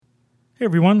Hey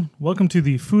everyone, welcome to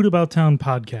the Food About Town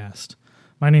podcast.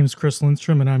 My name is Chris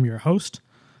Lindstrom and I'm your host,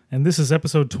 and this is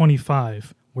episode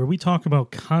 25, where we talk about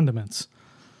condiments.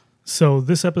 So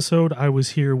this episode, I was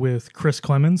here with Chris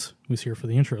Clemens, who's here for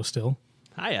the intro still.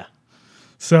 Hiya.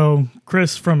 So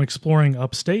Chris from Exploring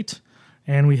Upstate,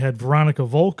 and we had Veronica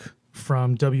Volk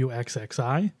from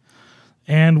WXXI,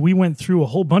 and we went through a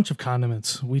whole bunch of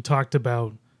condiments. We talked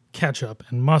about ketchup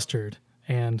and mustard,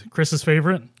 and Chris's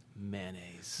favorite? Mayonnaise.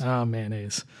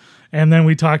 Mayonnaise. And then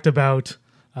we talked about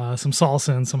some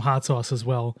salsa and some hot sauce as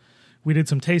well. We did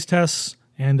some taste tests,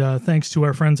 and thanks to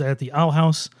our friends at the Owl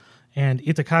House and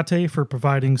Itacate for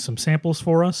providing some samples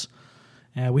for us.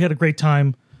 We had a great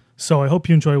time, so I hope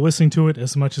you enjoy listening to it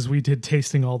as much as we did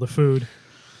tasting all the food.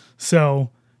 So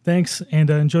thanks, and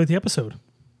enjoy the episode.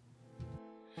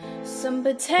 Some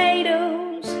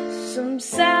potatoes, some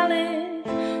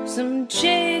salad, some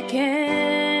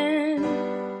chicken.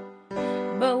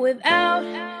 But without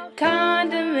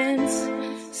condiments,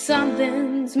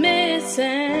 something's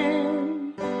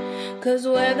missing. 'Cause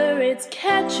whether it's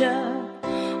ketchup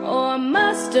or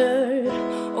mustard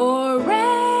or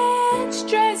ranch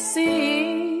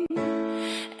dressing,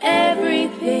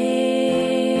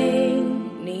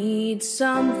 everything needs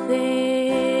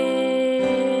something.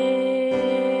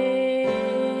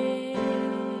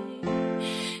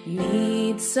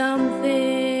 Needs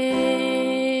something.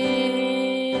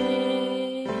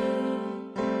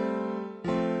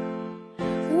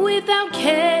 Without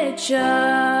ketchup,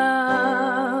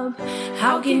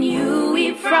 how can you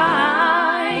eat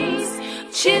fries?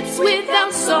 Chips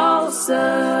without salsa,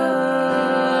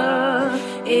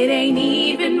 it ain't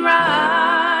even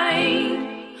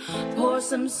right. Pour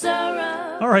some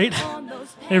syrup. All right.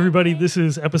 Hey everybody, this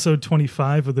is episode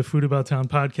 25 of the Food About Town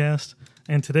podcast,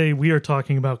 and today we are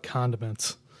talking about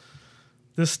condiments.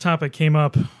 This topic came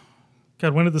up,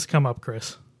 God, when did this come up,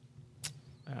 Chris?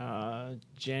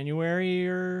 January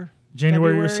or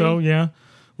January February? or so, yeah.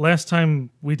 Last time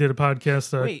we did a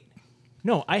podcast. Wait,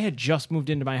 no, I had just moved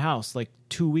into my house like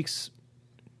 2 weeks.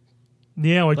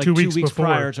 Yeah, like 2 weeks before.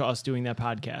 Prior to us doing that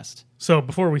podcast. So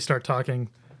before we start talking,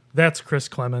 that's Chris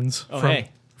Clemens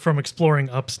from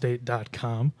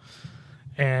exploringupstate.com.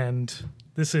 And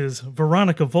this is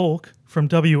Veronica Volk from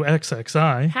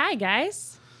WXXI. Hi,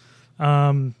 guys.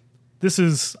 This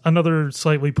is another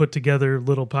slightly put together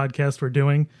little podcast we're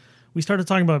doing. We started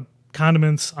talking about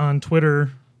condiments on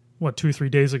Twitter, 2-3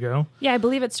 days ago? Yeah, I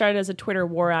believe it started as a Twitter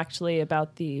war, actually,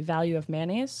 about the value of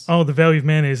mayonnaise. Oh, the value of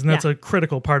mayonnaise, and that's Yeah. a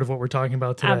critical part of what we're talking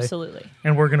about today. Absolutely.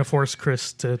 And we're going to force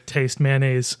Chris to taste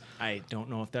mayonnaise. I don't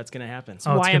know if that's going to happen.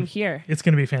 Oh, Why I'm here. It's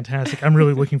going to be fantastic. I'm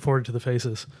really looking forward to the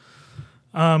faces.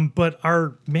 But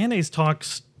our mayonnaise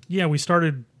talks, we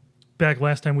started back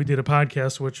last time we did a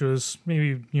podcast, which was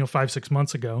maybe 5-6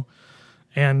 months ago,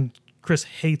 and Chris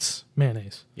hates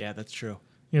mayonnaise. Yeah, that's true.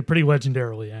 Pretty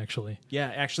legendarily, actually.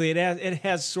 Yeah, actually, it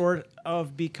has sort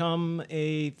of become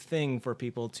a thing for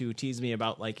people to tease me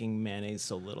about liking mayonnaise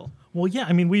so little. Well, yeah,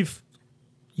 I mean,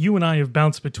 you and I have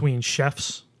bounced between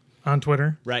chefs on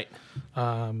Twitter, Right.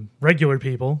 regular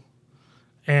people,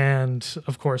 and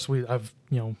of course I've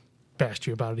bashed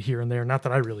you about it here and there. Not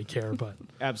that I really care, but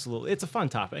Absolutely. It's a fun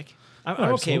topic.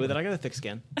 I'm okay with it. I got a thick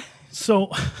skin.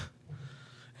 so.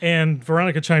 And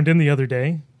Veronica chimed in the other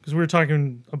day because we were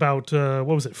talking about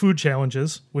food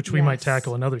challenges, which we might Yes.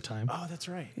 tackle another time. Oh, that's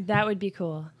right. That would be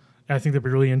cool. I think that'd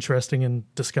be really interesting and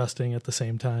disgusting at the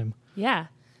same time. Yeah.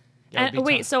 Yeah, it'd And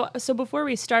be wait, so before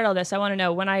we start all this, I want to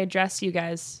know, when I address you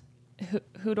guys,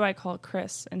 who do I call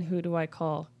Chris and who do I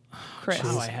call Chris?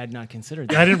 Wow, I had not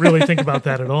considered I that. didn't really think about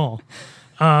that at all.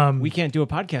 We can't do a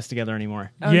podcast together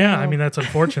anymore. Oh, yeah, no. I mean, that's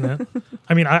unfortunate.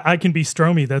 I mean, I can be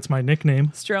Stromy. That's my nickname.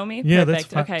 Stromy? Yeah, that's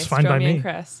Perfect. Okay, it's fine by Stromy me. and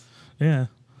Chris. Yeah.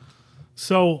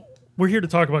 So we're here to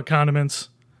talk about condiments.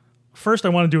 First, I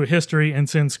want to do a history, and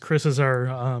since Chris is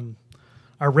our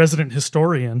resident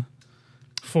historian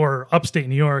for upstate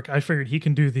New York, I figured he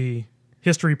can do the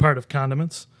history part of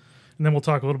condiments, and then we'll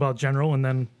talk a little about general, and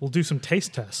then we'll do some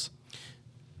taste tests.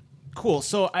 Cool.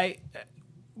 So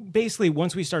basically,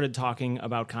 once we started talking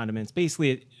about condiments, I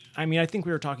think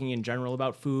we were talking in general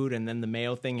about food, and then the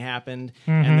mayo thing happened,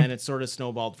 and then it sort of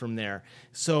snowballed from there.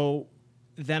 So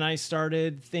then I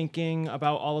started thinking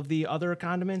about all of the other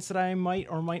condiments that I might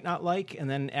or might not like, and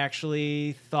then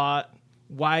actually thought,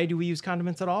 why do we use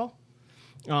condiments at all?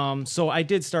 So I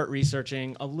did start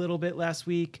researching a little bit last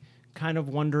week, kind of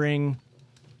wondering,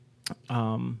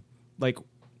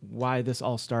 why this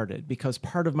all started. Because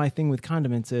part of my thing with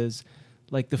condiments is,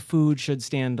 the food should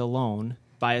stand alone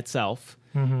by itself,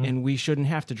 and we shouldn't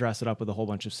have to dress it up with a whole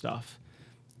bunch of stuff.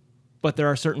 But there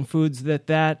are certain foods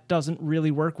that doesn't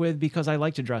really work with because I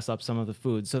like to dress up some of the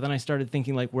foods. So then I started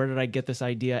thinking, like, where did I get this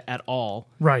idea at all?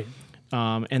 Right.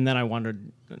 And then I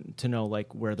wanted to know,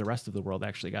 like, where the rest of the world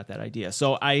actually got that idea.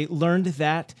 So I learned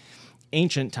that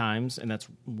ancient times, and that's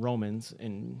Romans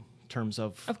in terms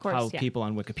of course, how yeah. people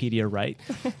on Wikipedia write,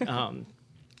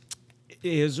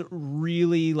 is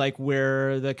really like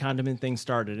where the condiment thing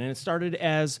started. And it started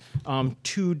as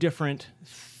two different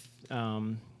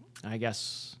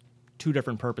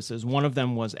purposes. One of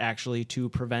them was actually to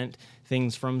prevent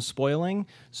things from spoiling.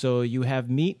 So you have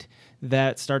meat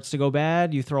that starts to go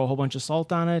bad, you throw a whole bunch of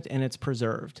salt on it, and it's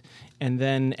preserved. And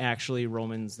then actually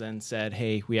Romans then said,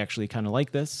 hey, we actually kind of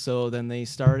like this. So then they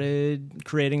started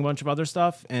creating a bunch of other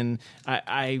stuff. And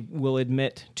I will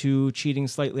admit to cheating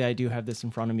slightly. I do have this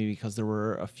in front of me because there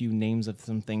were a few names of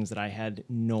some things that I had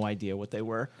no idea what they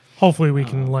were. Hopefully we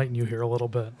can enlighten you here a little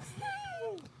bit.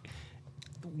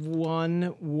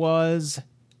 One was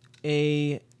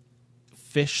a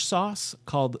fish sauce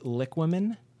called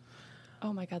Liquamen.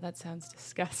 Oh my God, that sounds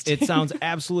disgusting. It sounds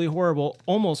absolutely horrible,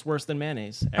 almost worse than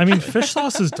mayonnaise. I mean, fish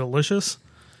sauce is delicious.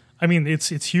 I mean, it's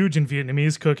huge in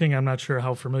Vietnamese cooking. I'm not sure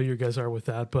how familiar you guys are with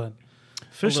that, but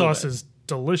fish little sauce bit. is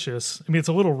delicious. I mean, it's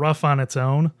a little rough on its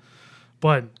own,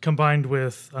 but combined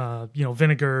with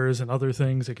vinegars and other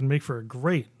things, it can make for a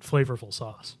great flavorful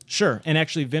sauce. Sure. And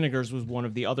actually, vinegars was one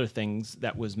of the other things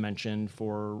that was mentioned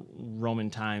for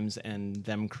Roman times and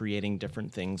them creating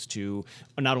different things to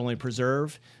not only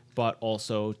preserve, but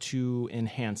also to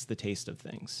enhance the taste of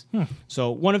things.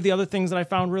 So one of the other things that I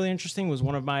found really interesting was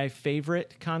one of my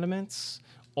favorite condiments,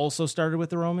 also started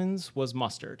with the Romans, was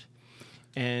mustard.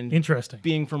 And Interesting.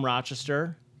 being from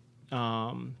Rochester,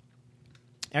 actually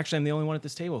I'm the only one at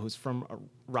this table who's from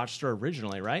Rochester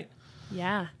originally, right?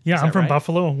 Yeah. Yeah, Is I'm that from right?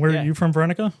 Buffalo. Where Yeah. are you from,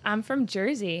 Veronica? I'm from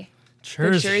Jersey.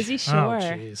 Jersey. Jersey Shore. Oh,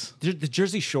 jeez. The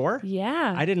Jersey Shore?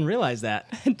 Yeah. I didn't realize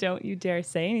that. Don't you dare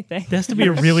say anything. That has to be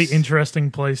a really interesting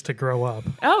place to grow up.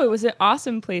 Oh, it was an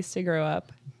awesome place to grow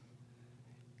up.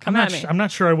 Come at me. I'm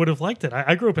not sure I would have liked it.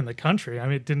 I grew up in the country. I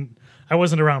mean, I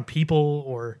wasn't around people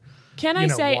or. Can I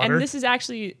say, water. and this is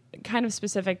actually kind of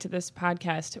specific to this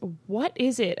podcast, what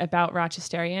is it about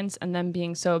Rochesterians and them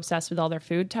being so obsessed with all their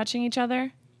food touching each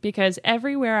other? Because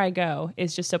everywhere I go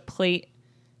is just a plate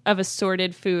of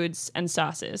assorted foods and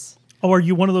sauces. Oh, are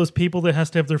you one of those people that has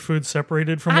to have their food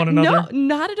separated from one another? No,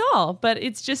 not at all. But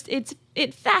it's just,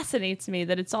 it fascinates me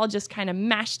that it's all just kind of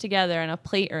mashed together in a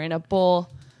plate or in a bowl.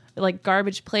 Like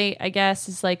garbage plate, I guess,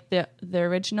 is like the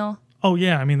original. Oh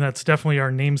yeah, I mean that's definitely our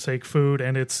namesake food,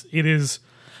 and it is.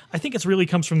 I think it really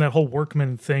comes from that whole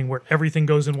workman thing where everything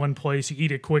goes in one place, you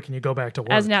eat it quick, and you go back to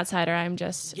work. As an outsider, I'm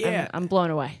just, Yeah. I'm blown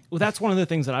away. Well, that's one of the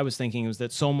things that I was thinking is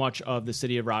that so much of the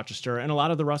city of Rochester and a lot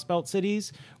of the Rust Belt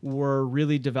cities were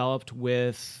really developed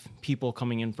with people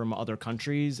coming in from other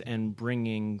countries and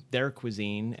bringing their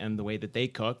cuisine and the way that they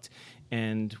cooked.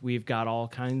 And we've got all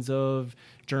kinds of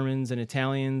Germans and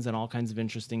Italians and all kinds of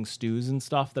interesting stews and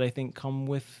stuff that I think come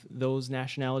with those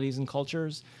nationalities and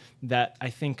cultures, that I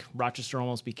think Rochester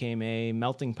almost became a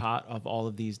melting pot of all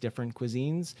of these different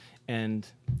cuisines. And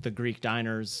the Greek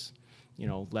diners,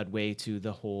 led way to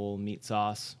the whole meat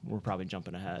sauce. We're probably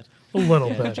jumping ahead. A little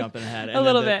Yeah, bit. jumping ahead. A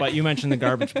little bit. But you mentioned the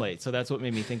garbage plate, so that's what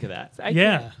made me think of that. I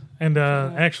Yeah, can't- and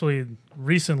actually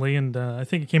recently, and I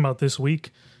think it came out this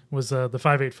week, was the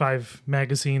 585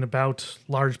 magazine about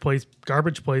large plates,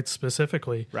 garbage plates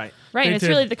specifically. Right. Right, They and it's did.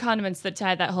 really the condiments that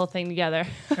tied that whole thing together.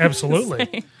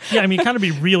 Absolutely. Yeah, I mean, kind of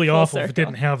be really awful if it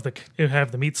circle. didn't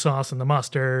have the meat sauce and the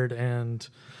mustard and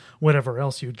whatever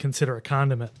else you'd consider a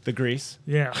condiment. The grease.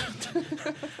 Yeah.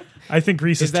 I think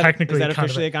grease is technically is that a condiment.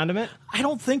 officially a condiment? I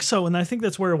don't think so, and I think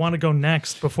that's where I want to go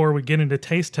next before we get into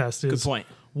taste test. Is Good point.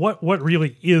 What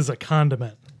really is a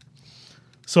condiment?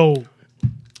 So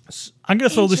I'm going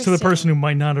to throw this to the Interesting. person who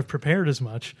might not have prepared as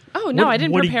much. Oh, no, I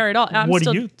didn't do you- prepare at all. I'm What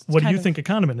still do you kind of- think a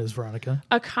condiment is, Veronica?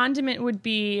 A condiment would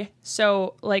be,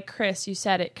 so like Chris, you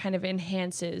said it kind of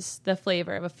enhances the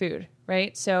flavor of a food,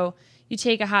 right? So you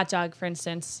take a hot dog, for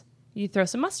instance, you throw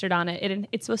some mustard on it.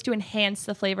 It's supposed to enhance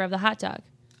the flavor of the hot dog,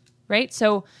 right?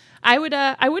 So I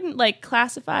wouldn't like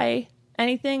classify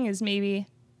anything as maybe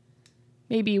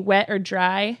wet or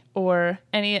dry or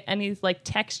any like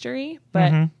textury,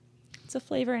 but it's a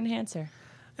flavor enhancer.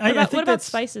 I What think about that's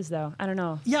spices though? I don't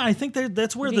know. Yeah, I think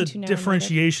that's where Being the too narrow-minded.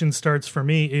 differentiation starts for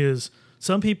me. Is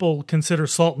some people consider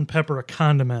salt and pepper a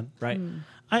condiment. Right.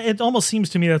 It almost seems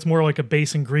to me that's more like a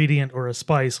base ingredient or a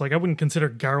spice. Like I wouldn't consider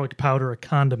garlic powder a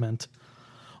condiment.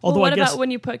 Well, Although what I guess about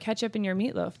when you put ketchup in your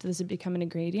meatloaf? Does it become an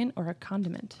ingredient or a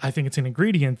condiment? I think it's an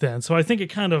ingredient then. So I think it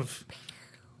kind of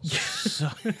So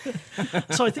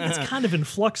I think it's kind of in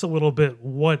flux a little bit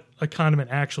what a condiment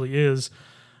actually is.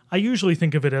 I usually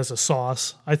think of it as a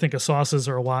sauce. I think of sauces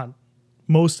are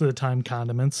most of the time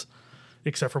condiments,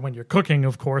 except for when you're cooking,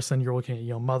 of course. Then you're looking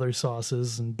at mother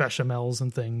sauces and bechamels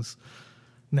and things,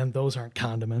 and then those aren't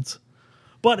condiments.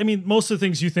 But I mean, most of the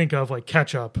things you think of, like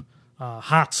ketchup,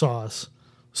 hot sauce,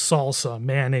 salsa,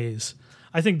 mayonnaise,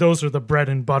 I think those are the bread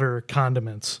and butter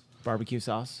condiments. Barbecue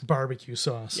sauce.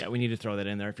 Yeah, we need to throw that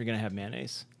in there if you're going to have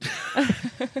mayonnaise.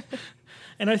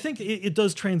 And I think it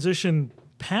does transition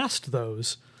past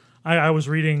those. I was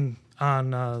reading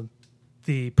on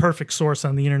the perfect source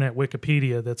on the internet,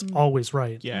 Wikipedia, that's always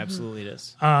right. Yeah, absolutely it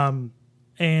is.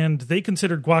 And they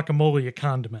considered guacamole a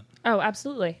condiment. Oh,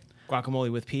 absolutely.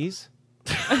 Guacamole with peas?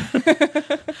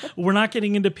 We're not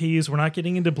getting into peas. We're not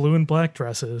getting into blue and black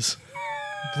dresses.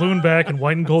 Blue and black and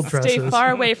white and gold dresses. Stay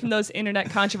far away from those internet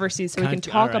controversies so we can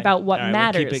talk All right. about what All right,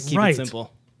 matters. We'll keep Right. it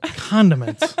simple.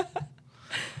 Condiments.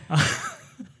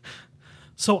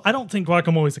 So I don't think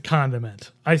guacamole is a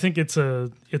condiment. I think it's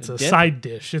a dip? side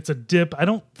dish. It's a dip. I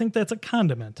don't think that's a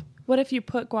condiment. What if you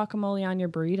put guacamole on your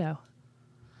burrito?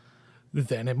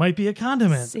 Then it might be a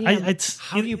condiment. Sam,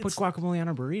 How do you put guacamole on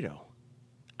a burrito?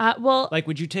 Well, Like,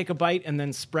 would you take a bite and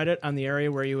then spread it on the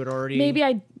area where you would already... maybe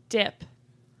I dip.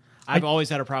 I've always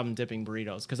had a problem dipping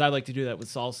burritos because I like to do that with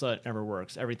salsa. It never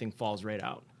works. Everything falls right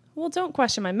out. Well, don't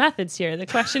question my methods here. The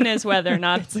question is whether or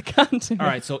not it's a condiment. All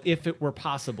right, so if it were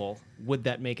possible, would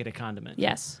that make it a condiment?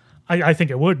 Yes. I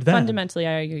think it would then. Fundamentally,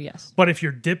 I argue yes. But if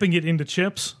you're dipping it into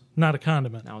chips, not a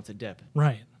condiment. Now it's a dip.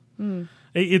 Right.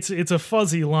 It's a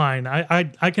fuzzy line.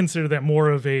 I consider that more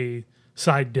of a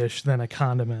side dish than a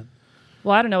condiment.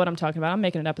 Well, I don't know what I'm talking about. I'm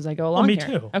making it up as I go along me here.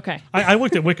 too. Okay. I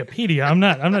looked at Wikipedia. I'm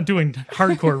not doing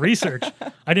hardcore research.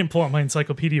 I didn't pull out my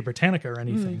Encyclopedia Britannica or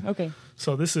anything. Okay.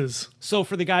 So this is So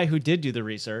for the guy who did do the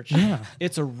research,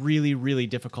 it's a really, really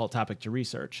difficult topic to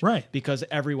research. Right. Because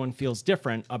everyone feels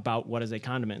different about what is a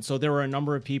condiment. So there were a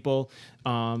number of people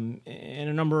and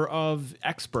a number of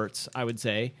experts, I would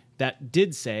say, that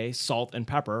did say salt and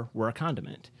pepper were a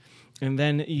condiment. And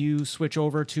then you switch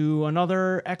over to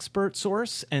another expert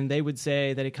source, and they would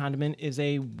say that a condiment is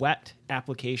a wet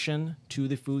application to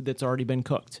the food that's already been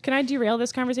cooked. Can I derail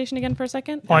this conversation again for a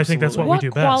second? I think that's what we do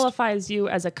best. qualifies you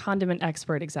as a condiment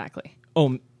expert exactly?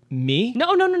 Oh, me?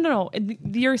 No.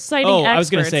 You're citing Oh, experts. I was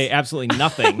going to say absolutely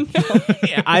nothing.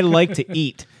 Yeah, I like to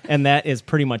eat, and that is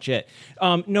pretty much it.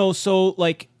 No, so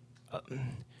like,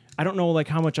 I don't know like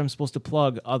how much I'm supposed to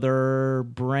plug other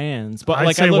brands, but I'd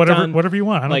like say I looked whatever on, whatever you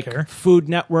want. I don't like care. Food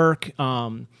Network.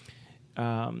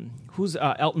 Who's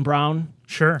Elton Brown?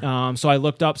 Sure. So I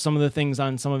looked up some of the things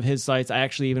on some of his sites. I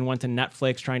actually even went to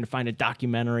Netflix trying to find a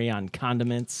documentary on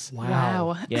condiments.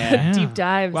 Wow. Yeah. Deep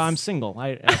dives. Well, I'm single.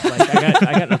 I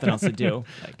got nothing else to do.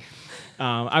 Like,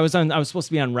 I was supposed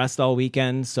to be on rest all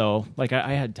weekend, so like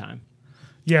I had time.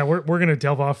 Yeah, we're gonna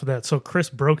delve off of that. So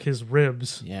Chris broke his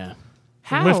ribs Yeah.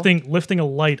 How? lifting a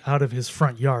light out of his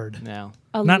front yard. Now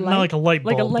Not like a light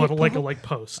bulb, like a light but like a bulb? light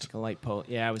post. a light pole.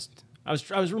 Yeah, I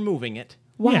was removing it.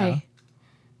 Why?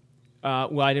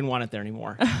 Well, I didn't want it there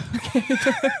anymore.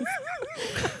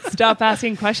 Stop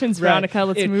asking questions, Veronica.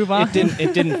 Let's move on.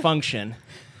 It didn't function.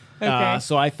 Okay.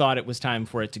 So I thought it was time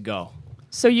for it to go.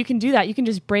 So you can do that. You can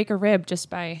just break a rib just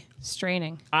by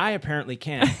straining. I apparently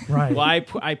can. Right. Well,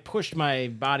 I pushed my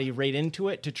body right into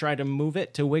it to try to move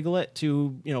it, to wiggle it, to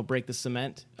break the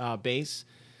cement base.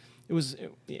 It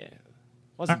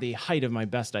wasn't the height of my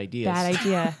best ideas. Bad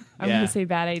idea. I'm Yeah. going to say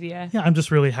bad idea. Yeah, I'm just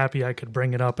really happy I could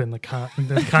bring it up in the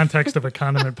context of a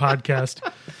condiment podcast.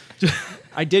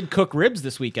 I did cook ribs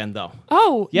this weekend though.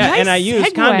 Oh, Yeah, nice and I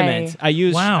used segue. condiments. I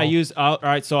used Wow. all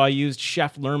right. So I used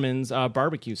Chef Lerman's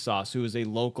barbecue sauce, who is a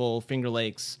local Finger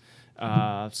Lakes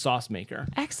sauce maker.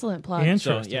 Excellent plug.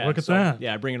 Interesting. Look at that.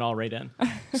 Yeah, I bring it all right in.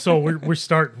 So we're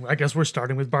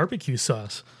starting with barbecue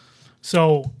sauce.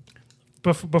 So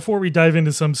before we dive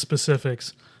into some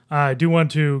specifics, I do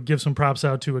want to give some props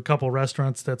out to a couple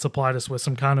restaurants that supplied us with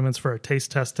some condiments for our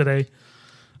taste test today.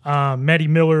 Maddie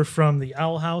Miller from the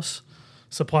Owl House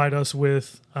supplied us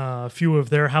with a few of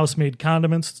their house-made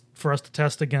condiments for us to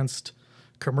test against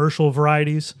commercial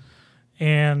varieties.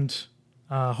 And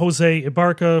Jose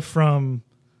Ibarca from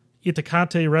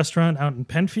Itacate restaurant out in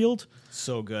Penfield.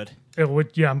 So good.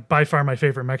 By far my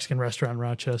favorite Mexican restaurant in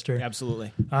Rochester.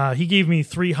 Absolutely. He gave me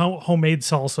 3 homemade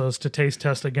salsas to taste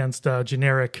test against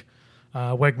generic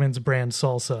Wegmans brand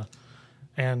salsa.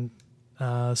 And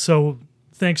so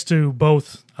thanks to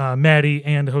both Maddie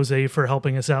and Jose for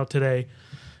helping us out today.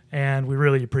 And we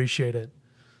really appreciate it.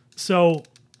 So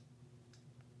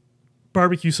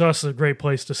barbecue sauce is a great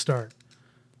place to start.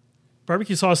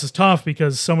 Barbecue sauce is tough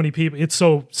because so many people, it's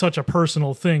such a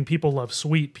personal thing. People love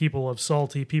sweet, people love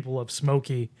salty, people love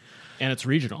smoky, And it's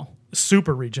regional.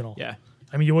 super regional. Yeah.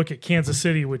 I mean, you look at Kansas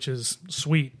City, which is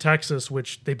sweet, Texas,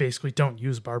 which they basically don't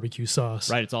use barbecue sauce.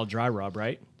 Right. It's all dry rub,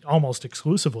 right? Almost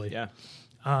exclusively. Yeah.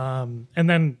 And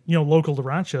then, local to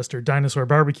Rochester, Dinosaur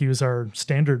Barbecues are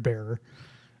standard bearer.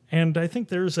 And I think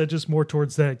theirs just more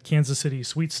towards that Kansas City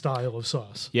sweet style of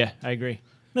sauce. Yeah, I agree.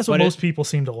 That's what But most people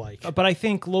seem to like. But I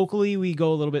think locally we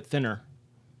go a little bit thinner.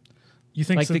 You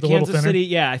think Like it's the a little Kansas thinner? City,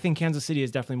 yeah, I think Kansas City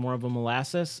is definitely more of a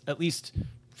molasses, at least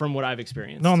from what I've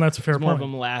experienced. No, and that's a fair It's more point. of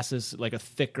a molasses, like a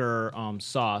thicker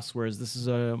sauce, whereas this is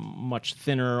a much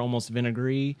thinner, almost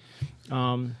vinegary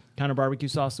kind of barbecue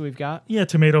sauce that we've got. Yeah,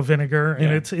 tomato vinegar,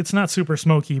 and Yeah. it's not super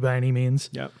smoky by any means.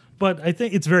 Yep. But I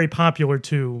think it's very popular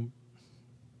to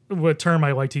what term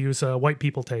I like to use, white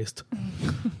people taste.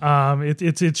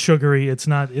 It's sugary. It's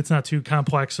not too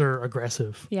complex or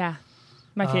aggressive. Yeah.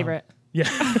 My favorite. Yeah,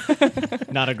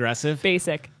 Not aggressive.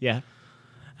 Basic. Yeah.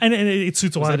 and it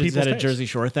suits a lot of Is people's that a taste. Jersey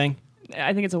Shore thing?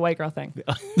 I think it's a white girl thing.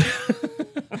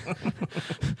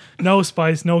 No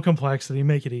spice, no complexity.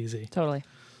 Make it easy. Totally.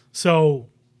 So,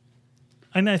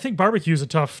 and I think barbecue is a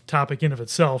tough topic in of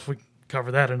itself. We can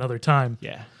cover that another time.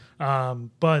 Yeah.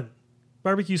 But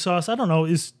barbecue sauce, I don't know.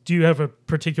 Do you have a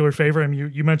particular favorite? I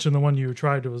mean, you mentioned the one you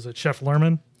tried. Was it Chef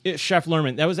Lerman? Chef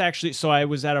Lerman. That was actually, so I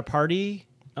was at a party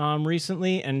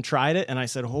recently and tried it, and I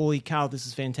said, holy cow, this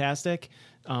is fantastic.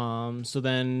 So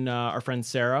then our friend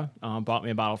Sarah bought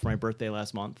me a bottle for my birthday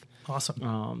last month.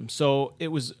 Awesome. So it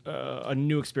was a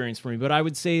new experience for me, but I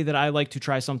would say that I like to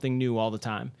try something new all the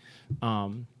time.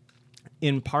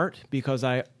 In part because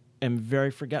I am very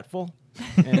forgetful,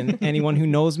 and anyone who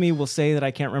knows me will say that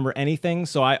I can't remember anything.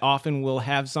 So I often will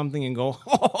have something and go,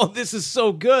 "Oh, this is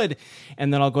so good,"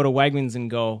 and then I'll go to Wegmans and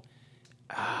go,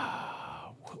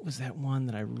 "What was that one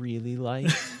that I really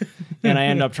liked?" And I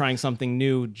end up trying something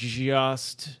new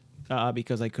just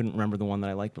because I couldn't remember the one that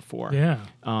I liked before. Yeah.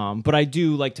 But I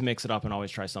do like to mix it up and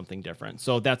always try something different.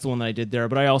 So that's the one that I did there.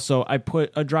 But I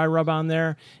put a dry rub on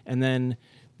there, and then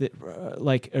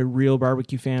like a real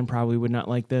barbecue fan probably would not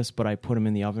like this, but I put them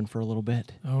in the oven for a little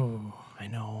bit. Oh, I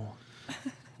know,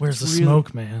 where's the really-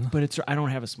 smoke, man? but I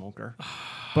don't have a smoker.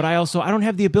 But I don't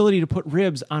have the ability to put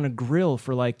ribs on a grill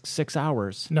for like 6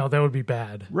 hours. No, that would be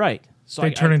bad. Right. So They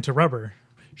I turn into rubber,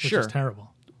 which Sure. is terrible.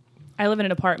 I live in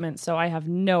an apartment, so I have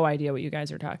no idea what you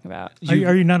guys are talking about. Are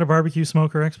you not a barbecue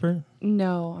smoker expert?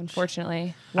 No,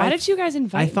 unfortunately. Why did you guys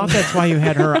invite I me? thought that's why you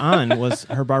had her on, was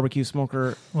her barbecue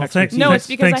smoker Well, expertise. No, it's Thanks-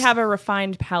 because thanks. I have a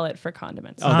refined palate for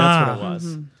condiments. Oh, that's what it was.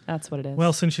 Mhm. That's what it is.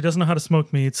 Well, since she doesn't know how to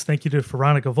smoke meats, thank you to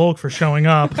Veronica Volk for showing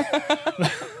up and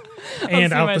see out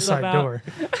the myself side out. door.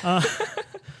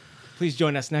 Please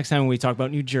join us next time when we talk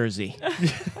about New Jersey.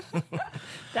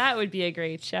 That would be a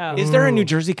great show. Is there a New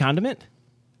Jersey condiment?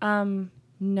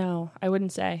 No, I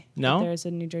wouldn't say. No? that there's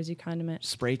a New Jersey condiment.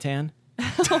 Spray tan?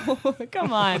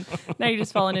 Come on. Now you're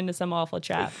just falling into some awful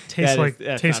trap. Tastes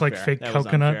That's tastes not like fair. fake That was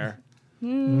coconut.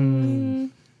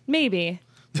 unfair. Maybe.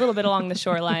 A little bit along the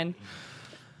shoreline.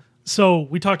 So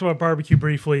we talked about barbecue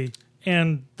briefly,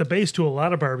 and the base to a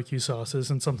lot of barbecue sauces,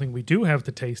 and something we do have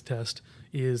to taste test,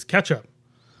 is ketchup.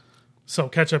 So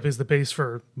ketchup is the base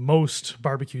for most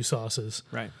barbecue sauces.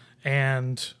 Right.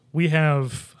 And we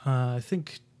have, I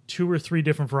think, 2 or 3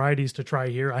 different varieties to try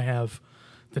here. I have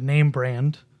the name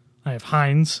brand, I have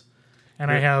Heinz,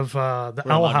 and I have the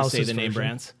We're Owl allowed to House's say the name version.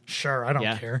 brands. Sure, I don't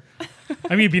Yeah. care.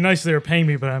 I mean, it'd be nice if they were paying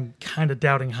me, but I'm kind of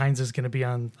doubting Heinz is going to be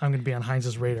on. I'm going to be on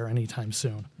Heinz's radar anytime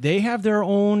soon. They have their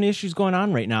own issues going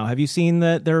on right now. Have you seen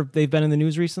that they've been in the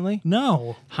news recently?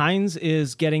 No, Heinz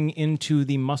is getting into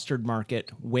the mustard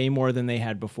market way more than they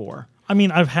had before. I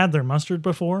mean I've had their mustard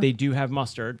before. They do have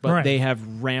mustard, but Right. they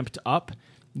have ramped up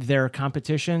their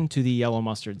competition to the yellow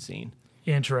mustard scene.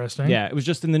 Interesting. Yeah, it was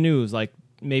just in the news like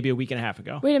maybe a week and a half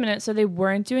ago. Wait a minute. So they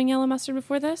weren't doing yellow mustard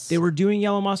before this? They were doing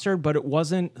yellow mustard, but it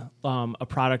wasn't a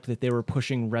product that they were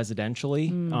pushing residentially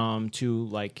to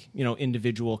like,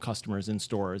 individual customers in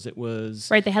stores. It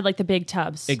was Right. They had like the big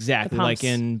tubs. exactly the like pumps.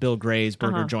 in Bill Gray's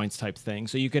burger joints type thing.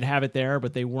 So you could have it there,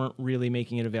 but they weren't really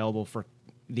making it available for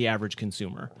the average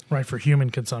consumer. Right, for human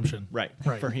consumption. Right.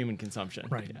 Right. For human consumption.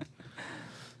 Right. Yeah.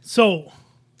 So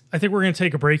I think we're going to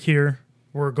take a break here.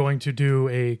 We're going to do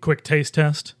a quick taste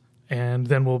test, and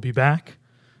then we'll be back.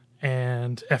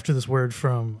 And after this word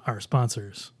from our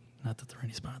sponsors, not that there are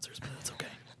any sponsors, but it's okay.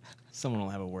 Someone will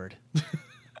have a word.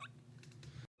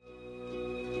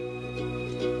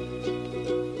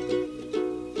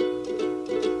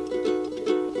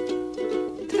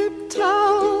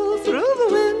 Tiptoe through the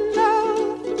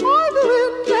window, by the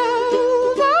window,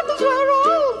 that is where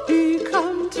I'll be.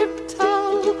 Come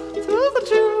tiptoe through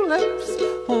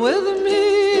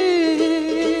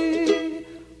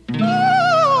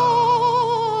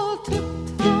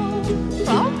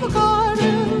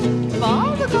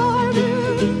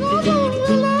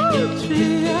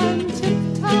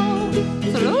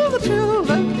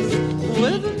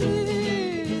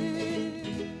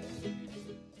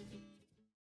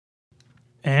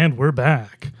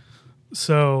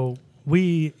So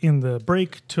we, in the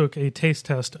break, took a taste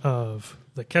test of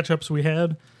the ketchups we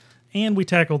had, and we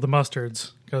tackled the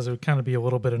mustards because it would kind of be a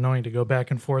little bit annoying to go back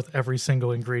and forth every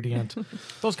single ingredient.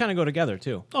 Those kind of go together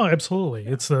too. Oh, absolutely.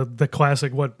 It's the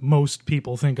classic, what most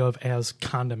people think of as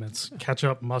condiments,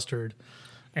 ketchup, mustard,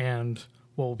 and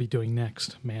what we'll be doing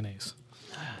next, mayonnaise.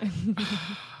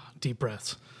 Deep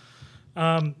breaths.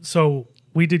 So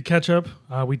we did ketchup,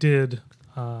 we did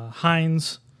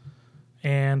Heinz,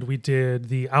 and we did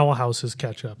the Owl House's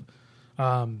ketchup.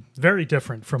 Very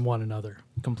different from one another.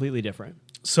 Completely different.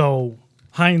 So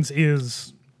Heinz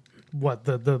is what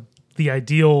the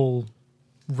ideal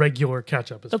regular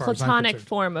ketchup, as The far as I'm platonic concerned.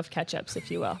 form of ketchups, if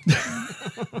you will.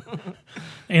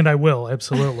 And I will,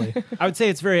 absolutely. I would say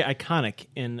it's very iconic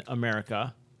in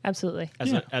America Absolutely.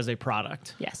 as a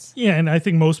product. Yes. Yeah, and I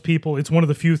think most people, it's one of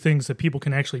the few things that people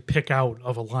can actually pick out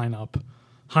of a lineup,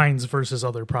 Heinz versus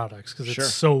other products, because Sure.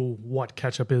 it's so what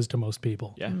ketchup is to most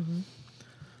people. Yeah.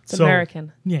 It's So-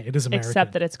 American. Yeah, it is American.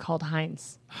 Except that it's called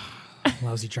Heinz.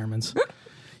 Lousy Germans.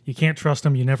 You can't trust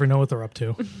them. You never know what they're up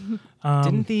to.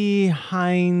 Didn't the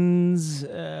Heinz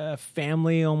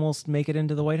family almost make it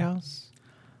into the White House?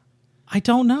 I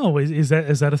don't know. Is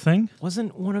that a thing?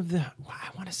 Wasn't one of the, I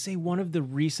want to say one of the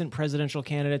recent presidential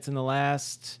candidates in the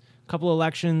last couple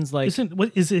elections, like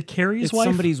Is it Kerry's it's wife?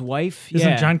 somebody's wife? Isn't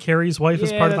yeah. John Kerry's wife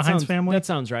is Yeah, part of the that Heinz sounds- family? That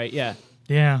sounds right, yeah.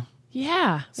 Yeah.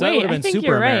 Yeah. So that Wait, would have I been think super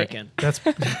you're right. American. That's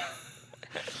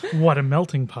what a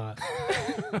melting pot.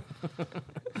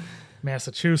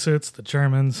 Massachusetts, the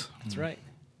Germans. That's right.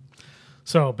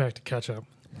 So back to ketchup.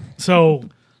 So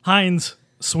Heinz,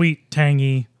 sweet,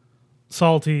 tangy,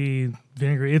 salty,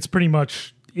 vinegary. It's pretty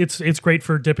much it's great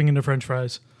for dipping into French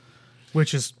fries,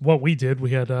 which is what we did.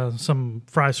 We had some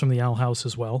fries from the Owl House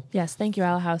as well. Yes. Thank you,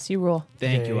 Owl House. You rule.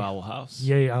 Thank you, Yay. Owl House.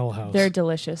 Yay, Owl House! They're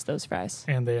delicious, those fries.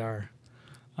 And they are.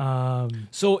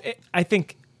 So I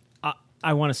think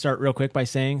I want to start real quick by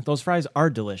saying those fries are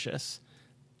delicious,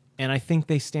 and I think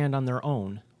they stand on their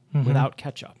own without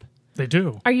ketchup. They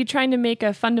do. Are you trying to make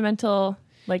a fundamental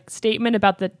statement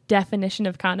about the definition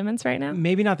of condiments right now?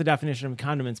 Maybe not the definition of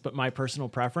condiments, but my personal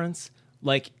preference.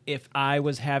 Like if I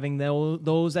was having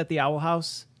those at the Owl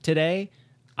House today,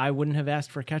 I wouldn't have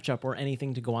asked for ketchup or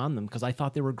anything to go on them because I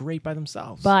thought they were great by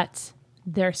themselves. But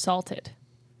they're salted.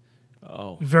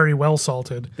 oh, Very well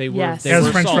salted. they were Yes. they As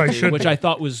were French fries salted, should which be. I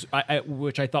thought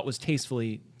was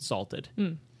tastefully salted.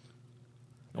 And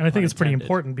I think it's pretty intended.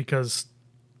 important because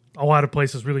a lot of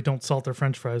places really don't salt their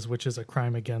French fries, which is a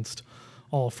crime against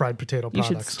all fried potato You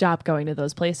should products. stop going to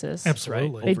those places.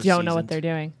 Absolutely. They don't know what Overseasoned. they're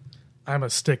doing. I'm a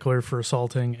stickler for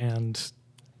salting, and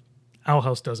Owl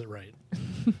House does it right.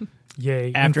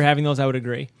 Yay. After having those, I would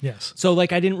agree. Yes. So I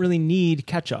didn't really need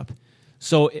ketchup.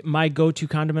 So my go-to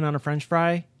condiment on a French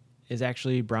fry is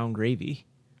actually brown gravy.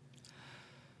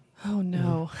 Oh,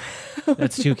 no.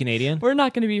 That's too Canadian. We're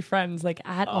not going to be friends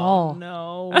at all.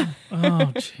 No.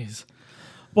 Oh, jeez.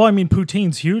 Well, I mean,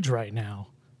 poutine's huge right now.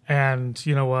 And,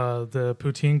 the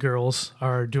poutine girls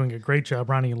are doing a great job,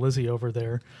 Ronnie and Lizzie over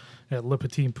there at Le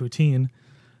Petit Poutine.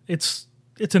 It's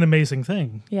an amazing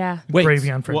thing. Yeah. Wait, Gravy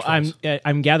on French fries.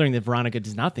 I'm gathering that Veronica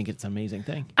does not think it's an amazing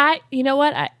thing. You know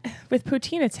what? With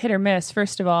poutine, it's hit or miss.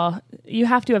 First of all, you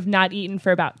have to have not eaten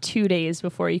for about 2 days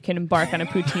before you can embark on a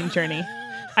poutine journey.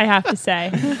 I have to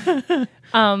say,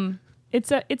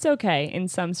 it's okay in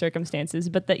some circumstances,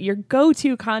 but that your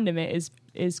go-to condiment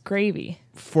is gravy.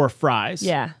 For fries.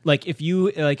 Yeah. Like if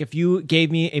you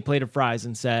gave me a plate of fries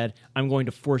and said, I'm going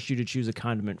to force you to choose a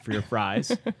condiment for your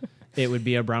fries, it would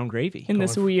be a brown gravy. In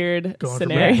this weird Going for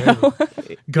scenario, brown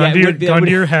gravy. Gun to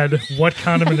your head. What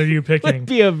condiment are you picking? It'd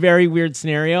be a very weird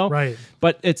scenario. Right.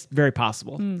 But it's very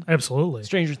possible. Absolutely.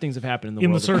 Stranger things have happened in the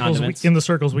In the world of circles, condiments. in the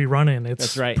circles we run in, it's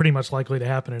That's right. pretty much likely to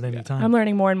happen at any time. I'm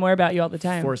learning more and more about you all the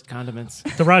time. Forced condiments.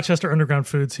 The Rochester underground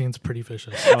food scene's pretty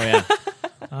vicious. Oh,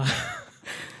 yeah.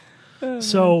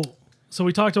 So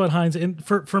we talked about Heinz, and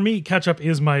for me, ketchup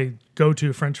is my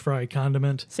go-to French fry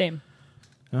condiment, Same.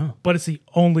 but it's the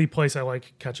only place I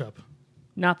like ketchup.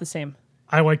 Not the same.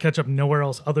 I like ketchup nowhere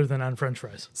else other than on French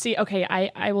fries. See, okay,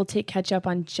 I will take ketchup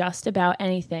on just about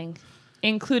anything,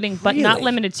 including, but not Really?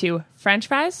 limited to, French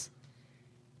fries,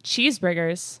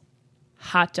 cheeseburgers,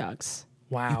 hot dogs.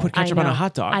 Wow. Put ketchup on a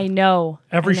hot dog. I know.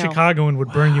 Every I know. Chicagoan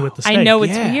would burn you at the stake. I know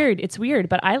it's Yeah. weird. It's weird,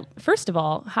 but first of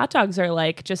all, hot dogs are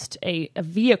like just a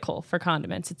vehicle for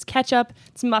condiments. It's ketchup,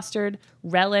 it's mustard,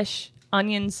 relish,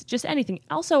 onions, just anything.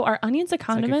 Also, are onions a Like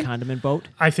condiment? a condiment boat.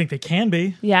 I think they can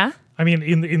be. Yeah. I mean,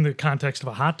 in the context of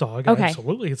a hot dog, Okay.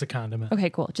 absolutely, it's a condiment. Okay,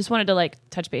 cool. Just wanted to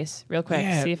touch base real quick,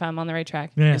 Yeah. see if I'm on the right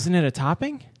track. Yeah. Isn't it a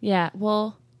topping? Yeah.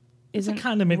 Well, isn't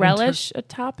condiment in relish a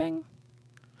topping?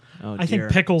 Oh, I think dear.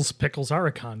 pickles are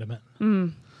a condiment.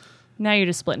 Now you're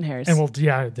just splitting hairs. And well,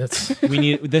 yeah, that's.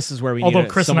 This is where we Although need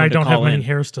Chris and someone I to don't have call many in.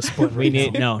 hairs to split. We right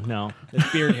need now. no,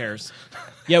 it's beard hairs.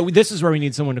 Yeah, this is where we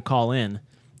need someone to call in,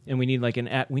 and we need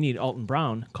we need Alton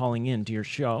Brown calling in to your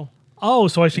show. Oh,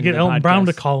 so I should get the Elton Brown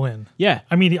to podcast. call in. Yeah,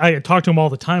 I mean, I talk to him all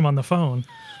the time on the phone,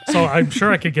 so I'm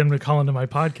sure I could get him to call into my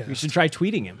podcast. we should try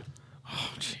tweeting him.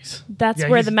 Oh, jeez. That's Yeah,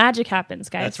 where he's- the magic happens,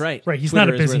 guys. That's right. Right, he's Twitter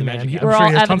not a is where busy the man. magic I'm happens. We're sure all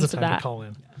he has tons evidence of of time that. to call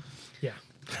in. Yeah.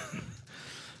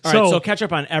 All right, so catch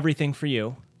up on everything for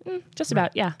you. Just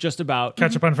about, yeah. Just about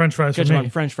Ketchup on French fries for ketchup me. on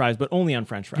French fries, but only on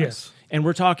French fries. Yes. And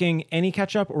we're talking any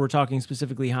ketchup, or we're talking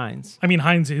specifically Heinz. I mean,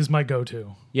 Heinz is my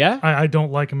go-to. Yeah. I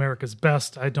don't like America's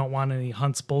Best. I don't want any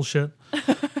Hunt's bullshit.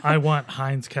 I want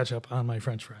Heinz ketchup on my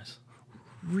French fries.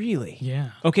 Really?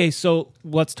 Yeah. Okay, so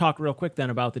let's talk real quick then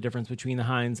about the difference between the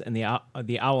Heinz and the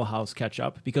Owl House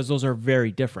ketchup, because those are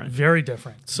very different. Very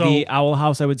different. So The Owl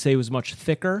House, I would say, was much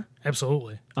thicker.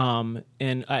 absolutely. And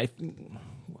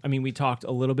I mean, we talked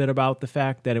a little bit about the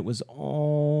fact that it was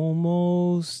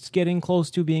almost getting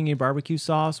close to being a barbecue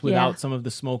sauce without Yeah. some of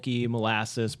the smoky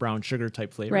molasses, brown sugar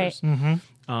type flavors. Right.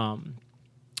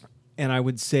 And I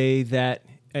would say that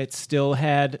it still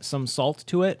had some salt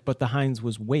to it, but the Heinz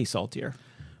was way saltier.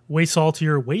 Way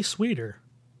saltier, way sweeter.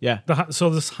 Yeah. So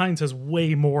this Heinz has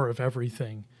way more of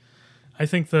everything. I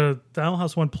think the Owl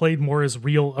House one played more as a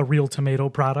real tomato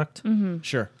product.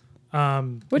 Sure.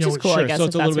 Which You is know, cool, Sure. I guess, So if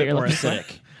it's a that's little what bit you're more looking for.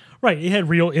 acidic. Right. It had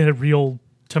real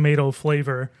tomato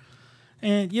flavor.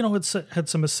 And, it had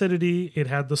some acidity. It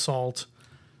had the salt.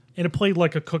 And it played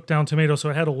like a cooked down tomato, so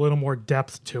it had a little more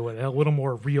depth to it, a little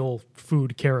more real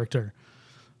food character.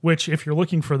 Which, if you're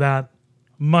looking for that,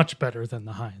 much better than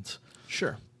the Heinz.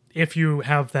 Sure. If you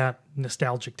have that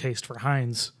nostalgic taste for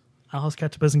Heinz, Owl House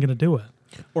ketchup isn't going to do it.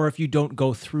 Or if you don't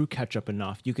go through ketchup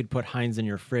enough, you could put Heinz in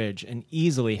your fridge and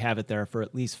easily have it there for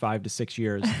at least 5 to 6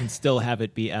 years and still have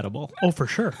it be edible. Oh, for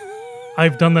sure.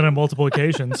 I've done that on multiple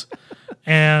occasions,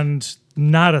 and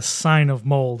not a sign of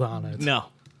mold on it. No.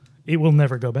 It will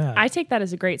never go bad. I take that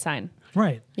as a great sign.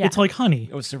 Right. Yeah. It's like honey.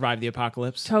 It would survive the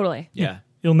apocalypse. Totally. Yeah.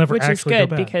 It'll never Which is actually good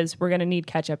go bad. because we're going to need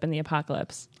ketchup in the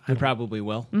apocalypse. We probably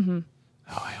will. Mm-hmm.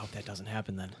 Oh, I hope that doesn't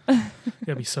happen then.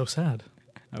 It'd be so sad.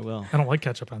 I will. I don't like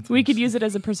ketchup on things. We could use it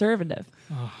as a preservative.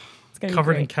 It's gonna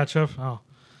Covered be in great. ketchup. Oh,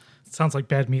 it sounds like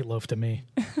bad meatloaf to me.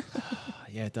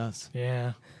 Yeah, it does.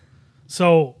 Yeah.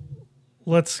 So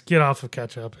let's get off of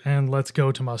ketchup and let's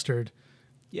go to mustard.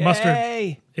 Mustard.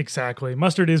 Yay! Exactly.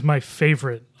 Mustard is my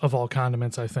favorite of all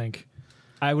condiments, I think.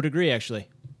 I would agree, actually.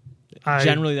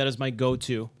 Generally, that is my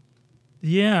go-to.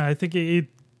 Yeah, I think it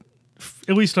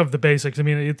at least of the basics. I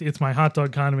mean, it's my hot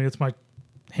dog condiment. It's my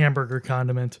hamburger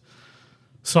condiment.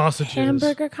 Sausages.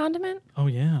 Hamburger condiment? Oh,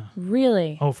 yeah.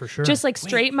 Really? Oh, for sure. Just like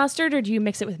straight mustard, or do you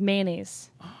mix it with mayonnaise?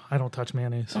 I don't touch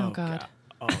mayonnaise. Oh, God.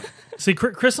 See,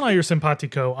 Chris and I are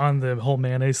simpatico on the whole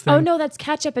mayonnaise thing. Oh, no, that's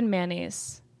ketchup and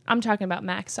mayonnaise. I'm talking about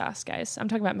mac sauce, guys. I'm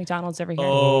talking about McDonald's over here.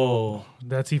 Oh.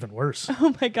 That's even worse.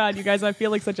 Oh my God, you guys, I feel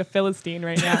like such a Philistine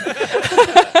right now.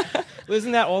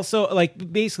 Isn't that also,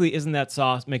 like, basically, isn't that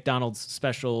sauce, McDonald's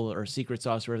special or secret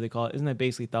sauce, whatever they call it, isn't that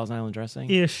basically Thousand Island dressing?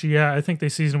 Ish, yeah. I think they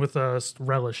season with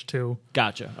relish, too.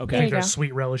 Gotcha. I Okay. There think you there's go.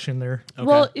 sweet relish in there.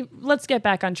 Well, let's get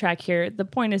back on track here. The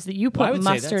point is that you Well, I put would say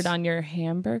mustard that's- on your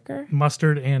hamburger.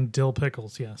 Mustard and dill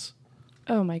pickles, yes.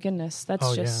 Oh my goodness, that's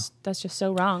Oh, that's just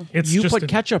so wrong. It's You just put an-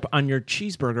 ketchup on your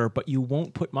cheeseburger, but you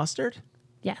won't put mustard?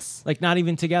 Yes. Like, not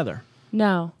even together.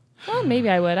 No. Well, maybe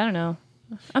I would. I don't know.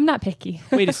 I'm not picky.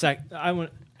 Wait a sec. I'm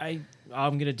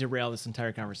going to derail this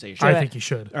entire conversation. I Do it. think you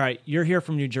should. All right, you're here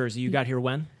from New Jersey. You got here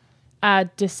when?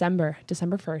 December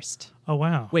 1st. Oh,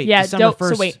 wow. Wait, Yeah, December don't-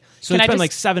 1st. so wait, So can it's I been just-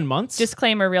 like 7 months?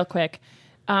 Disclaimer real quick.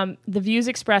 The views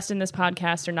expressed in this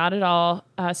podcast are not at all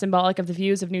symbolic of the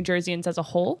views of New Jerseyans as a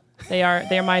whole. They are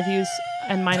my views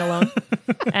and mine alone.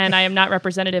 And I am not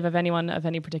representative of anyone of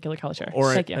any particular culture.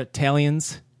 or Thank you.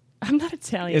 Italians? I'm not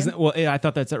Italian. Isn't well? I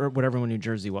thought that's what everyone in New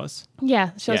Jersey was.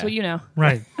 Yeah, shows Yeah. what you know.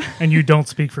 Right. And you don't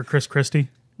speak for Chris Christie?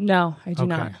 No, I do Okay.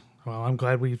 not. Well, I'm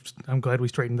glad we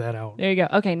straightened that out. There you go.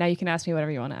 Okay, now you can ask me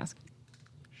whatever you want to ask.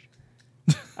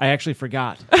 I actually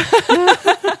forgot.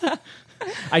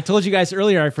 I told you guys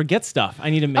earlier I forget stuff. I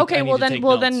need to make. Okay, I need well to then, take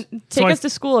well notes. then, take So us to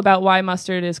school about why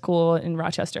mustard is cool in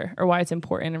Rochester, or why it's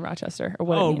important in Rochester, or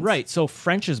what it Oh, means. right. So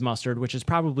French's mustard, which is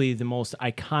probably the most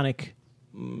iconic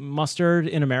mustard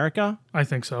in America. I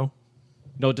think so.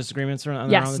 No disagreements around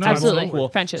Yes, the table? absolutely. Cool.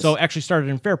 French's. So actually started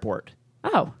in Fairport.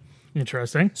 Oh,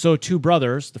 Interesting. So two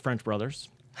brothers, the French brothers,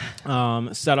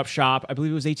 set up shop. I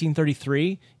believe it was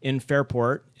 1833 in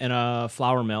Fairport in a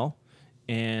flour mill,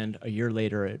 and a year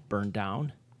later it burned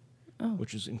down.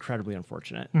 which is incredibly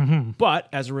unfortunate. But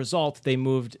as a result, they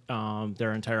moved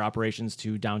their entire operations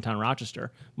to downtown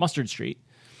Rochester, Mustard Street,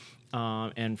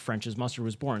 and French's Mustard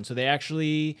was born. So they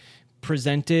actually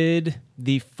presented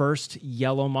the first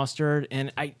yellow mustard,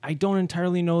 and I don't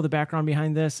entirely know the background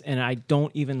behind this, and I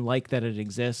don't even like that it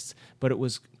exists, but it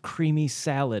was creamy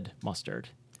salad mustard.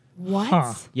 What?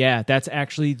 Huh. Yeah, that's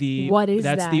actually What is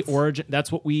that's that? the origin.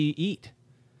 That's what we eat.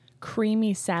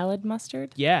 Creamy salad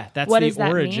mustard? Yeah, that's What the does that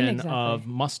mean origin exactly? of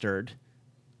mustard.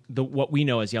 What we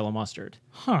know as yellow mustard.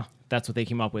 Huh. That's what they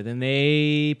came up with, and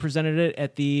they presented it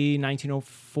at the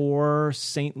 1904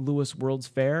 St. Louis World's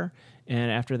Fair. And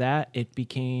after that, it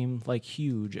became like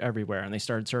huge everywhere, and they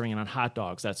started serving it on hot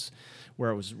dogs. That's where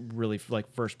it was really like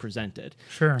first presented.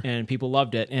 Sure. And people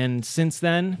loved it. And since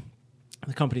then,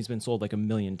 the company's been sold like 1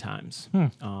 million times.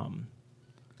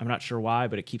 I'm not sure why,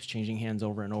 but it keeps changing hands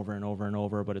over and over and over and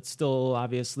over. But it's still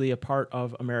obviously a part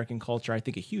of American culture. I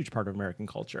think a huge part of American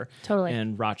culture. Totally.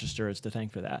 And Rochester is to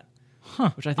thank for that.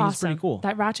 Which I think is Awesome. pretty cool.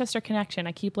 That Rochester connection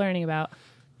I keep learning about.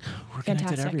 We're connected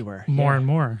fantastic. everywhere. More Yeah. and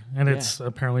more. And it's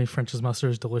apparently French's Mustard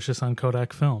is delicious on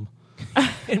Kodak film.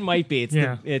 It might be. It's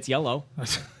Yeah. it's yellow,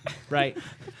 right?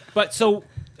 But so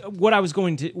where I was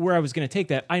going to take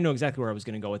that, I know exactly where I was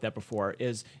going to go with that before.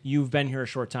 Is you've been here a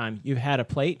short time. You've had a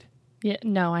plate. Yeah,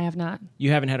 no, I have not. You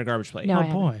haven't had a garbage plate. No. I Oh,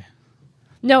 haven't. boy.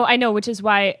 No, I know, which is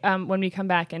why when we come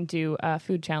back and do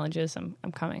food challenges, I'm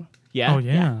coming. Yeah. Oh,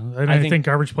 yeah. And I I think- think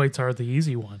garbage plates are the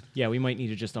easy one. Yeah. We might need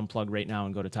to just unplug right now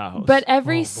and go to Tahoe's. But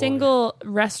every boy. single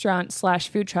restaurant /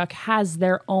 food truck has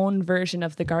their own version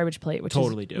of the garbage plate, which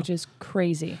Totally do. which is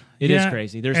crazy. it is Yeah,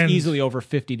 crazy. There's and- easily over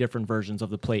 50 different versions of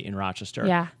the plate in Rochester.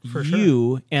 Yeah. For sure.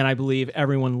 You and I believe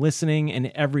everyone listening and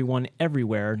everyone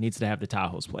everywhere needs to have the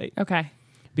Tahoe's plate Okay,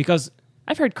 because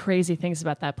I've heard crazy things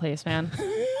about that place, man.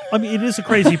 I mean, it is a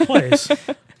crazy place.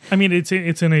 I mean, it's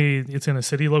in a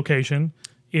city location.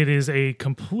 It is a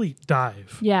complete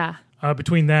dive. Yeah,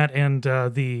 Between that and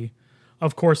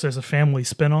of course, there's a family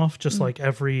spinoff, just like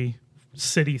every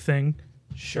city thing.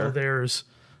 Sure. So there's,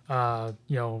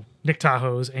 Nick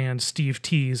Tahoe's and Steve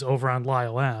T's over on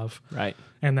Lyle Ave, right,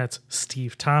 and that's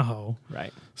Steve Tahoe.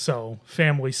 right. So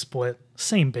family split,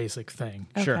 same basic thing.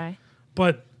 Sure. okay.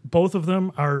 But both of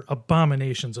them are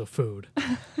abominations of food.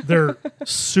 They're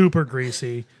super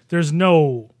greasy. There's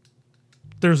no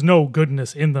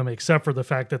goodness in them except for the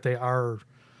fact that they are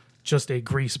just a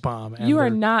grease bomb. And You are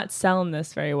they're- not selling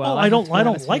this very well. Oh, I don't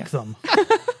like them.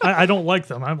 I don't like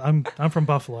them. I'm from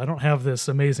Buffalo. I don't have this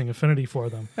amazing affinity for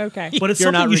them. Okay, But it's You're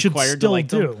something not you should required to still like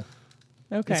them? do.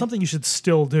 okay. It's something you should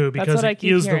still do because what I it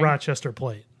keep is hearing. the Rochester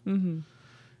plate. Mm-hmm.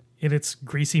 And it's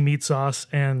greasy meat sauce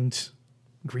and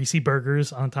greasy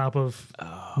burgers on top of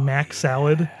mac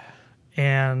salad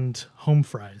and home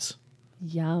fries,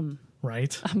 Yum.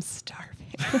 right? I'm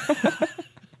starving.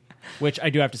 Which I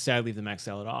do have to say, I leave the mac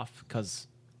salad off because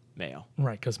mayo.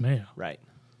 Right, because mayo. Right.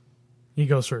 He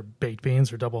goes for baked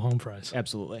beans or double home fries.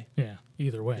 Absolutely. Yeah,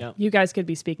 either way. Yep. You guys could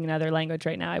be speaking another language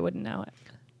right now. I wouldn't know it.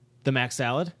 The mac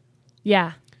salad.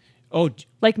 Yeah, Oh,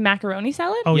 like macaroni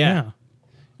salad, Oh, Yeah. yeah.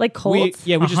 like cold. we just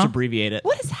Uh-huh. abbreviate it.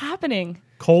 What is happening?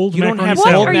 Cold You don't macaroni have What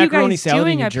salad. cold are you macaroni guys salad in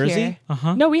doing New up Jersey? here?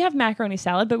 Uh-huh. No, we have macaroni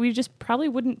salad, but we just probably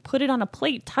wouldn't put it on a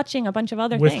plate touching a bunch of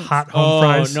other with things. hot home Oh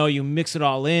fries. no! You mix it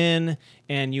all in,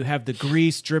 and you have the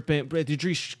grease dripping. But the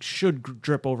grease should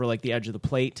drip over like the edge of the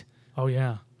plate. Oh,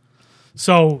 yeah.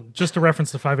 So, just to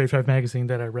reference the 585 magazine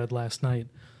that I read last night,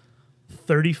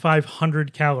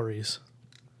 3,500 calories,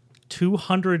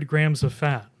 200 grams of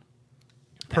fat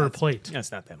per plate.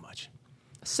 That's not that much.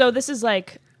 So this is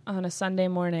like on a Sunday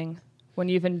morning when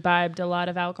you've imbibed a lot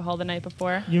of alcohol the night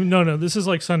before. No, this is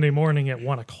like Sunday morning at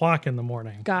 1 o'clock in the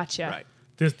morning. Gotcha. Right.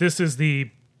 This is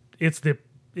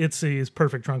it's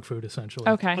perfect drunk food essentially.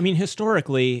 Okay. I mean,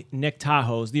 historically, Nick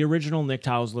Tahoe's, the original Nick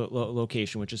Tahoe's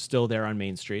location, which is still there on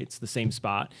Main Street, it's the same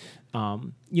spot.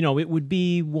 It would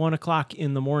be 1 o'clock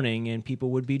in the morning, and people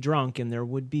would be drunk, and there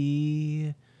would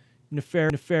be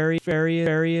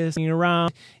nefarious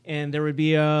around, and there would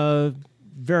be a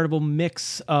veritable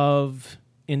mix of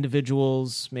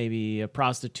individuals, maybe a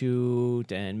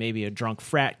prostitute, and maybe a drunk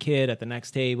frat kid at the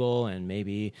next table, and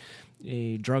maybe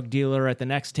a drug dealer at the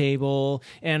next table,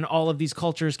 and all of these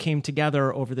cultures came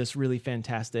together over this really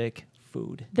fantastic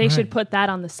food. they should Right. put that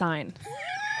on the sign.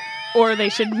 Or they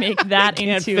should make that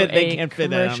into They a can't fit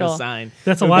that on commercial. the sign.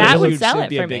 That's a lot of That food. would sell should it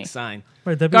be for a big me. sign.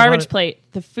 Right, that'd be a lot Garbage of- plate,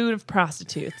 the food of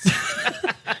prostitutes.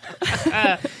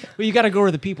 Well, you got to go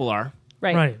where the people are,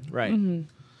 Right. Right. right? And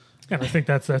I think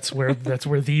that's where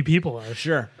the people are.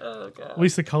 Sure. At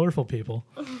least the colorful people.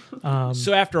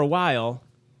 So after a while,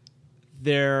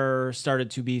 there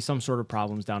started to be some sort of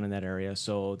problems down in that area.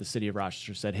 So the city of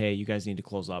Rochester said, hey, you guys need to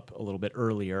close up a little bit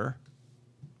earlier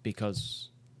because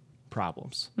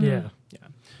problems. Yeah. Yeah.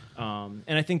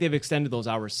 And I think they've extended those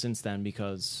hours since then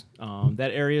because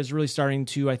that area is really starting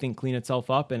to, I think, clean itself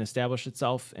up and establish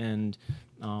itself and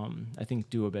I think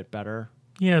do a bit better.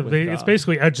 Yeah, with, it's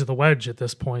basically edge of the wedge at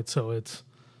this point, so it's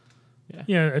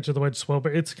edge of the wedge swell,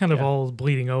 but it's kind of all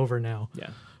bleeding over now. Yeah.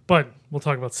 But we'll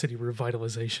talk about city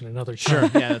revitalization another time.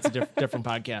 Sure. Yeah, that's a different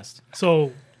podcast.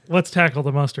 So let's tackle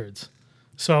the mustards.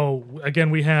 So again,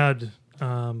 we had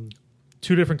 2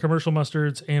 different commercial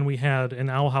mustards, and we had an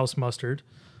Owl House mustard,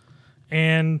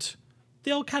 and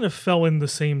they all kind of fell in the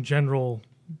same general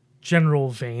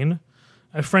vein.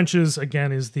 French's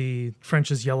again is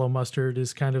French's yellow mustard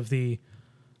is kind of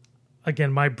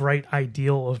my bright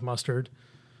ideal of mustard.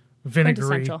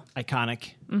 Vinegary, Quintessential.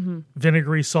 Iconic.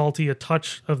 vinegary, salty, a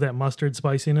touch of that mustard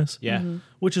spiciness. Yeah.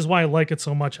 Which is why I like it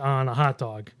so much on a hot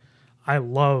dog. I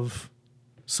love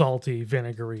salty,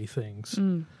 vinegary things.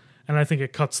 And I think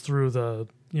it cuts through the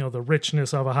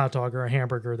richness of a hot dog or a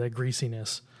hamburger, that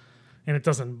greasiness. And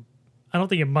I don't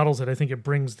think it muddles it. I think it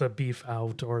brings the beef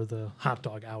out or the hot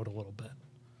dog out a little bit.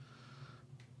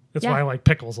 That's why I like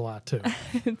pickles a lot too.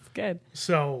 It's good.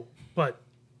 So, but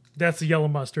that's the yellow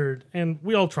mustard, and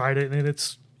we all tried it, and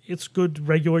it's good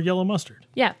regular yellow mustard.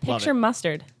 Yeah, Love picture it.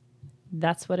 mustard.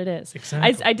 That's what it is.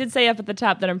 Exactly. I did say up at the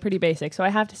top that I'm pretty basic, so I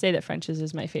have to say that French's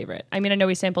is my favorite. I mean, I know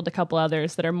we sampled a couple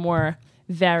others that are more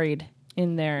varied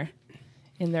in their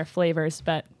flavors,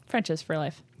 but French's for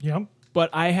life. Yep. But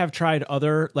I have tried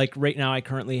other, like right now I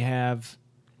currently have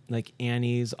like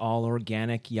Annie's all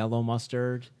organic yellow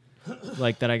mustard,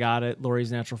 like that I got at Lori's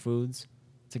Natural Foods.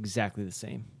 It's exactly the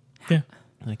same. Yeah.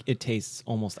 Like it tastes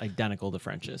almost identical to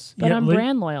French's. But Yeah, I'm like-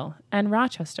 brand loyal and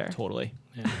Rochester. Totally.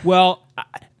 Well,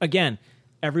 again,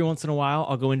 every once in a while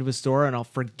I'll go into a store and I'll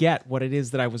forget what it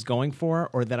is that I was going for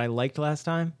or that I liked last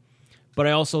time. But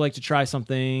I also like to try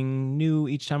something new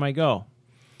each time I go.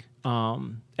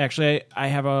 Actually, I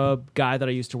have a guy that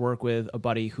I used to work with, a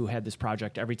buddy who had this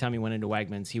project. Every time he went into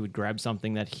Wegmans, he would grab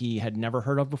something that he had never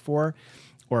heard of before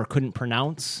or couldn't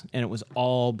pronounce, and it was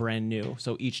all brand new.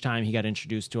 So each time he got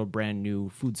introduced to a brand new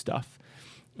food stuff.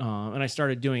 And I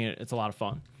started doing it. It's a lot of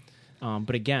fun.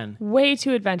 But again, Way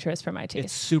too adventurous for my it's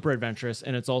taste. super adventurous,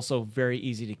 and it's also very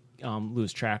easy to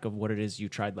lose track of what it is you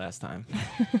tried last time.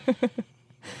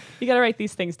 You got to write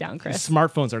these things down, Chris.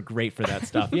 Smartphones are great for that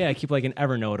stuff. Yeah, I keep like an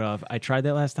Evernote of, I tried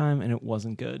that last time, and it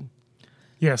wasn't good.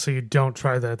 Yeah, so you don't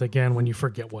try that again when you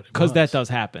forget what it was. Because that does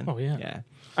happen. Oh, yeah. Yeah.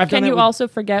 I've Can done you that with- also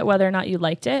forget whether or not you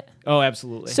liked it? Oh,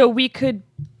 absolutely. So we could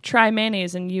try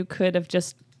mayonnaise and you could have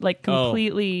just like Oh.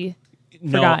 completely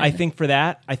no, forgotten. I think for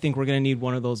that, I think we're going to need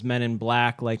one of those Men in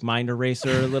Black, like mind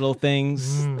eraser little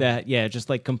things that, just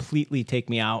like completely take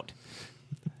me out.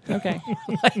 Okay.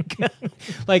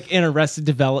 Like in Arrested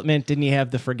Development, didn't he have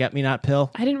the forget-me-not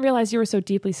pill? I didn't realize you were so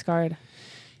deeply scarred.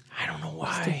 I don't know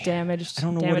Just a why. damaged, I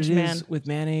don't know what damaged it man. is with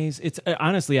mayonnaise. It's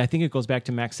honestly, I think it goes back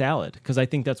to Mac Salad because I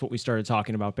think that's what we started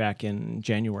talking about back in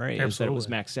January. Is that it was Absolutely.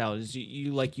 Mac Salad? Is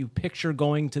you picture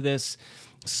going to this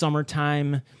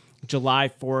summertime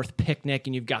July 4th picnic,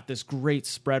 and you've got this great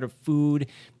spread of food,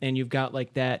 and you've got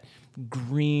like that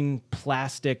green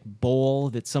plastic bowl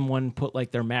that someone put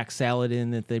like their Mac Salad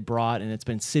in that they brought, and it's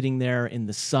been sitting there in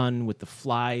the sun with the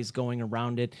flies going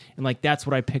around it, and like that's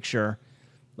what I picture.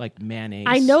 Like mayonnaise.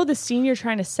 I know the scene you're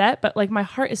trying to set, but like my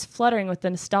heart is fluttering with the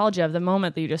nostalgia of the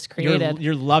moment that you just created.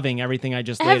 You're loving everything I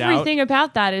just laid out. Everything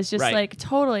about that is just Right. like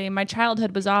totally. My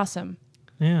childhood was awesome.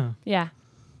 Yeah. Yeah.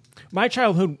 My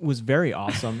childhood was very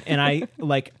awesome, and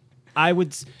I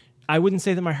wouldn't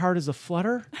say that my heart is a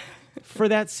flutter for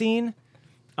that scene,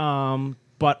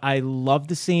 but I love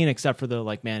the scene except for the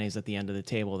like mayonnaise at the end of the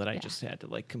table that I just had to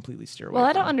like completely steer away. Well,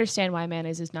 I don't from. understand why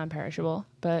mayonnaise is non-perishable,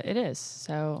 but it is.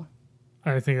 So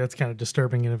I think that's kind of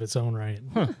disturbing in of its own right.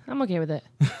 I'm okay with it.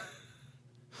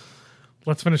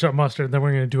 Let's finish up mustard, then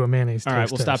we're going to do a mayonnaise All right,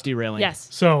 taste we'll test. stop derailing. Yes.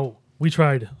 So we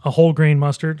tried a whole grain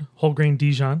mustard, whole grain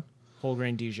Dijon, Whole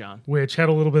grain Dijon. which had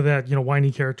a little bit of that,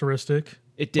 winey characteristic.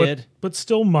 It but- did. But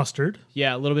still mustard.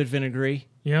 Yeah, a little bit vinegary.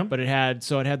 Yeah. But it had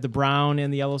the brown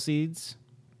and the yellow seeds.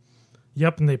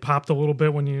 Yep, and they popped a little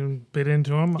bit when you bit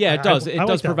into them. Yeah, it does. It like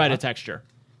does that provide a lot. texture.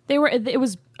 It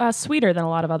was sweeter than a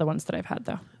lot of other ones that I've had,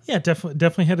 though. Yeah,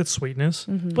 definitely had its sweetness,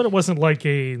 but it wasn't like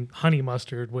a honey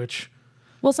mustard, which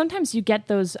Well, sometimes you get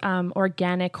those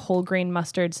organic whole grain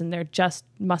mustards, and they're just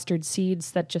mustard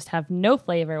seeds that just have no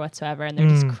flavor whatsoever, and they're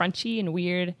just crunchy and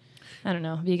weird. I don't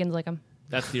know. Vegans like them.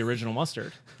 That's the original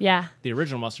mustard. Yeah. The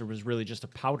original mustard was really just a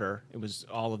powder. It was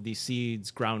all of these seeds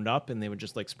ground up, and they would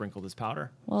just like sprinkle this powder.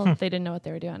 Well, they didn't know what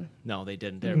they were doing. No, they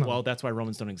didn't. Well, that's why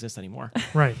Romans don't exist anymore.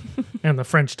 Right. And the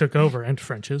French took over, and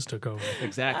Frenches took over.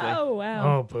 Exactly. Oh,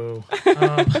 wow. Oh, boo.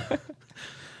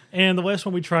 And the last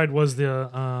one we tried was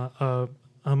the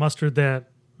a mustard that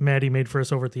Maddie made for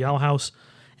us over at the Owl House,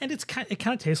 and it kind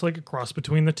of tastes like a cross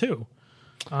between the two.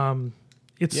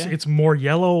 It's more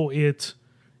yellow. It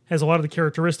has a lot of the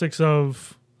characteristics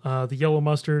of the yellow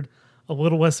mustard, a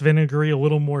little less vinegary, a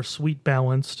little more sweet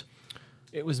balanced.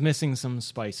 It was missing some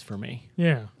spice for me.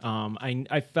 Yeah.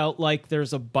 I felt like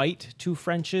there's a bite to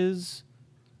French's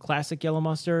classic yellow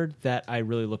mustard that I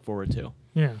really look forward to.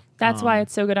 Yeah. That's why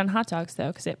it's so good on hot dogs, though,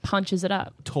 because it punches it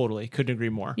up. Totally. Couldn't agree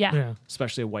more. Yeah. Yeah.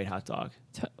 Especially a white hot dog.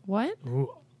 What? Ooh.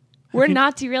 We're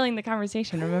not derailing the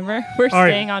conversation, remember? We're right.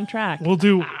 staying on track. We'll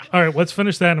do. All right, let's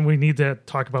finish that, and we need to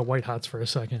talk about white hots for a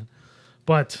second.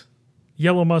 But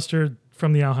yellow mustard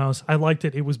from the Owl House, I liked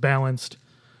it. It was balanced.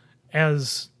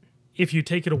 As if you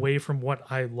take it away from what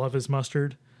I love as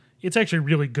mustard, it's actually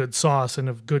really good sauce and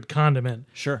a good condiment.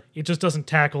 Sure. It just doesn't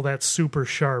tackle that super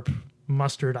sharp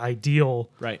mustard ideal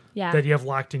Right. Yeah. that you have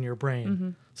locked in your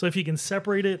brain. So if you can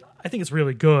separate it, I think it's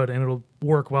really good, and it'll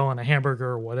work well on a hamburger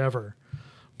or whatever.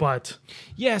 But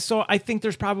Yeah, so I think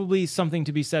there's probably something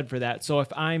to be said for that. So if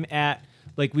I'm at,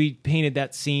 like, we painted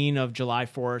that scene of July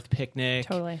 4th picnic.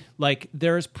 Totally. Like,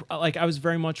 I was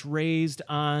very much raised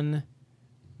on,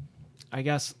 I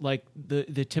guess, like the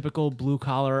typical blue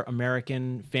collar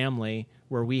American family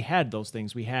where we had those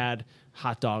things. We had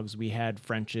hot dogs, we had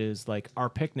Frenches. Like, our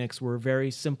picnics were very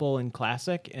simple and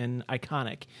classic and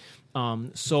iconic.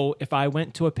 So if I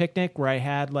went to a picnic where I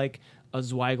had like a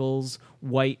Zweigel's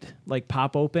white like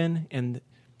pop open and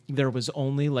there was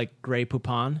only like Grey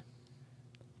Poupon,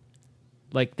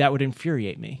 like that would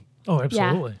infuriate me. oh,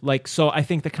 absolutely. Like, so I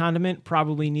think the condiment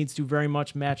probably needs to very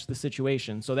much match the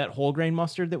situation. So that whole grain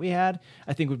mustard that we had,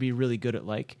 I think would be really good at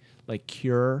like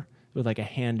cure with like a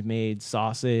handmade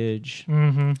sausage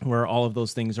where all of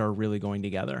those things are really going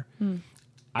together.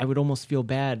 I would almost feel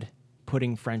bad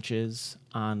putting Frenches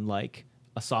on like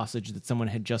a sausage that someone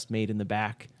had just made in the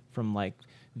back from like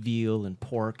veal and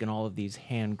pork and all of these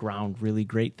hand ground really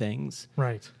great things.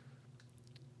 Right.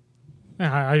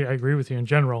 Yeah, I agree with you in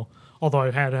general. Although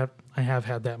I have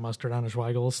had that mustard on a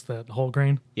Schweigel's, that whole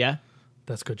grain. Yeah.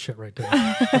 That's good shit right there.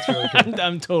 That's really good.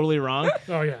 I'm totally wrong.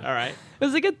 Oh yeah. All right. It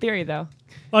was a good theory, though.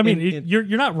 I mean, you're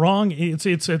not wrong. It's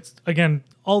again,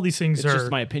 all these things It's are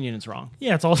just my opinion. It's wrong.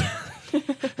 Yeah, it's all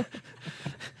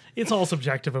it's all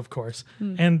subjective, of course.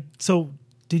 And so,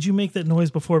 did you make that noise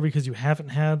before because you haven't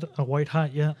had a white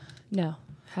hot yet? No,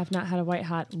 have not had a white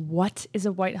hot. What is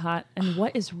a white hot, and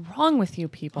what is wrong with you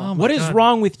people? Oh, my What is God.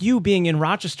 wrong with you being in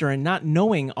Rochester and not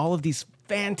knowing all of these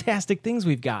fantastic things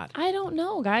we've got? I don't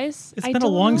know, guys. It's I been a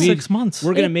don't long know. 6 months.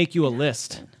 We're going to It- make you a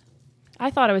list. I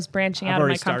thought I was branching I've out of my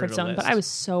already comfort started a zone, but list. I was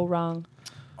so wrong.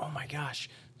 Oh my gosh.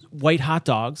 White hot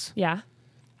dogs, Yeah.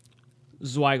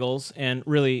 Zweigel's, and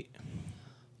really...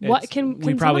 What it's- can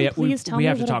we someone we- please tell we me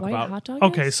have to what talk a white about hot dog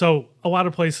Okay, is? so a lot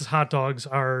of places hot dogs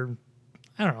are,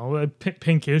 I don't know,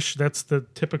 pinkish. That's the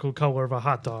typical color of a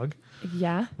hot dog,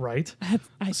 Yeah. right?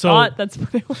 I So- thought that's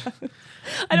what it was.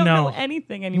 I don't No. know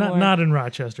anything anymore. Not in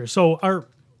Rochester. So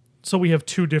we have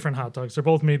two different hot dogs. They're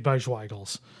both made by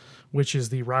Schweigel's, which is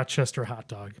the Rochester hot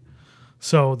dog.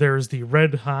 So there's the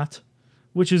red hot,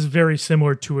 which is very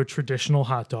similar to a traditional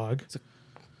hot dog.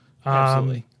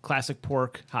 Absolutely. Classic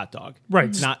pork hot dog. Right.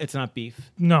 It's not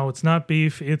beef, No, it's not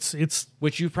beef. It's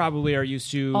which you probably are used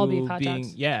to All beef hot being...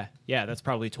 dogs. Yeah, that's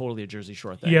probably totally a Jersey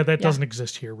Shore thing. yeah, that Yeah. doesn't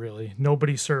exist here really.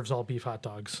 Nobody serves all beef hot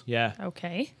dogs. Yeah.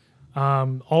 Okay.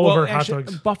 All of our hot actually,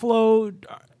 dogs, Buffalo,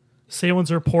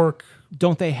 Salen's are pork.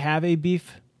 don't they have a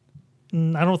beef?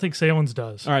 I don't think Salen's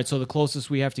does. All right, so the closest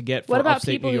we have to get for What about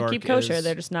upstate people New who York keep kosher? is-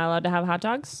 They're just not allowed to have hot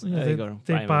dogs? Yeah, they go to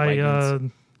they buy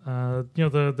 'em at buy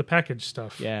the packaged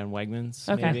stuff. Yeah, and Wegmans,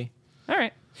 Okay. maybe. All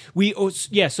right.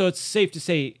 So it's safe to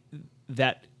say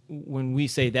that when we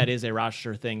say that is a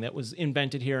Rochester thing, that was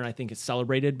invented here, and I think it's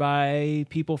celebrated by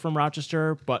people from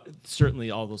Rochester, but certainly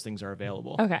all those things are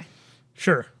available. Okay.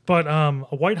 Sure, but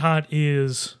a white hot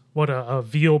is what a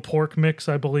veal pork mix,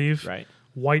 I believe. Right.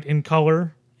 White in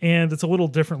color, and it's a little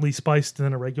differently spiced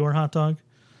than a regular hot dog.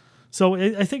 So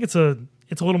I think it's a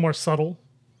little more subtle,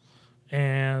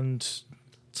 and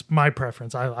it's my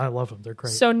preference. I love them. They're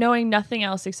great. So knowing nothing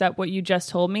else except what you just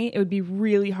told me, it would be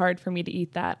really hard for me to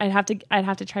eat that. I'd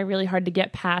have to try really hard to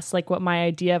get past like what my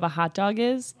idea of a hot dog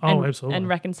is Absolutely. and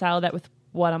reconcile that with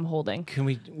what I'm holding.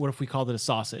 What if we called it a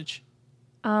sausage?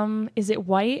 Is it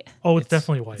white? It's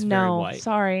definitely white. very No, white.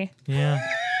 sorry. Yeah.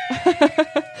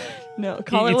 No,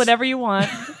 call it It's- whatever you want.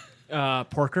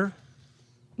 Porker,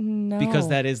 No. because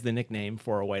that is the nickname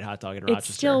for a white hot dog in Rochester.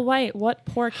 It's still white. What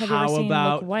pork have you How ever seen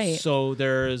about look white? so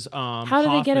there's How do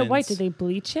they get it white? Hoffman's- Do they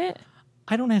bleach it?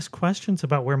 I don't ask questions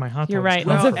about where my hot dogs You're right.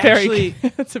 come Well, That's a from. very actually-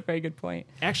 that's a very good point.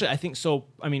 Actually, I think so.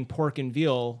 I mean, pork and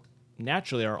veal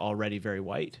naturally are already very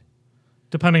white.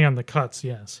 Depending on the cuts,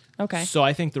 yes. Okay. So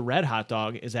I think the red hot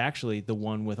dog is actually the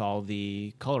one with all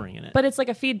the coloring in it. But it's like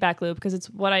a feedback loop because it's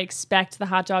what I expect the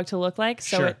hot dog to look like.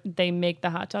 So Sure. they make the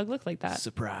hot dog look like that.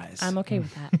 Surprise. I'm okay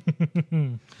with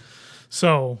that.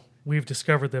 So we've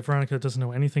discovered that Veronica doesn't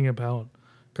know anything about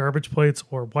garbage plates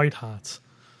or white hots.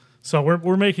 So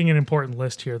we're making an important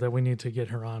list here that we need to get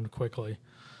her on quickly.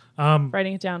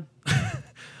 Writing it down.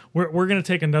 We're going to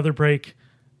take another break,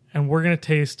 and we're going to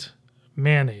taste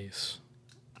mayonnaise.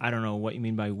 I don't know what you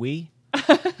mean by we.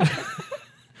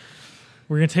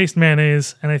 We're going to taste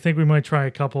mayonnaise, and I think we might try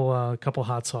a couple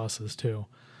hot sauces too.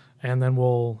 And then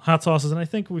hot sauces, and I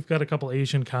think we've got a couple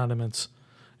Asian condiments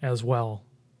as well.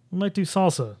 We might do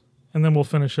salsa, and then we'll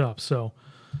finish up. So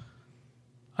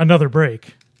another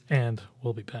break, and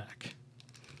we'll be back.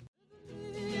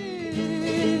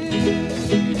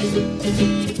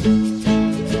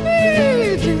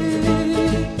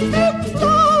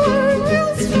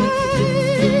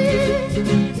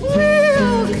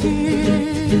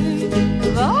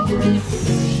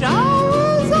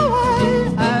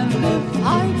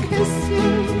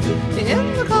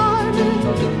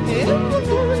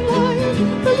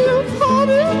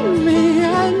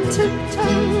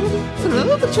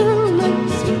 Through the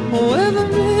tulips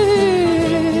with me.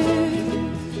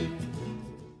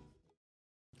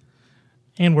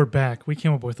 And we're back. We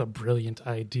came up with a brilliant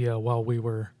idea while we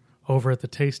were over at the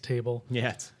taste table. Yeah,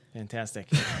 it's fantastic.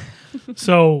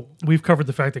 So we've covered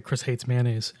the fact that Chris hates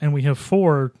mayonnaise, and we have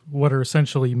 4 what are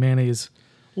essentially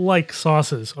mayonnaise-like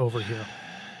sauces over here.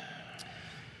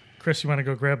 Chris, you want to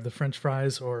go grab the French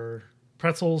fries or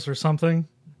pretzels or something?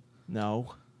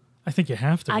 No. I think you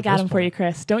have to. I at got this them for point. you,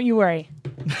 Chris. Don't you worry.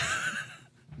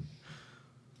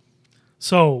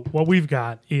 So what we've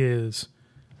got is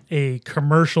a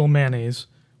commercial mayonnaise,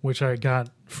 which I got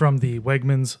from the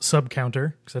Wegmans sub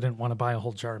counter because I didn't want to buy a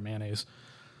whole jar of mayonnaise.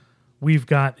 We've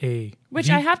got Which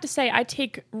I have to say I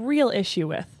take real issue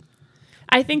with.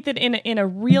 I think that in a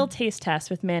real taste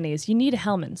test with mayonnaise, you need a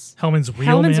Hellman's. Hellman's real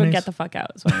Hellman's mayonnaise. would get the fuck out,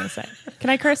 is what I'm going to say.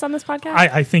 Can I curse on this podcast?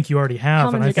 I think you already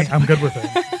have, and Hellman's I would think get I'm good with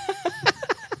it.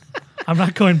 I'm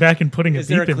not going back and putting a Is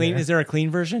there beep a in clean? there. Is there a clean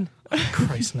version?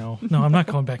 Christ, no. No, I'm not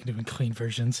going back and doing clean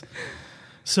versions.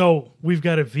 So we've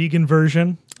got a vegan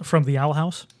version from the Owl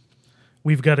House.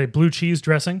 We've got a blue cheese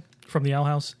dressing from the Owl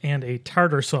House and a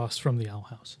tartar sauce from the Owl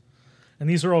House. And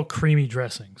these are all creamy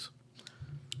dressings.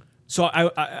 So,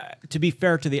 I to be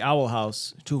fair to the Owl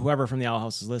House, to whoever from the Owl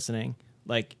House is listening,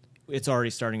 like it's already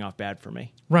starting off bad for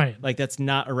me. Right. Like that's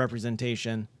not a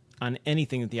representation on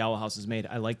anything that the Owl House has made.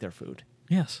 I like their food.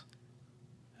 Yes.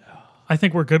 I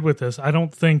think we're good with this. I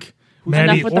don't think Enough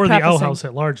Maddie with the or the Owl prefacing. House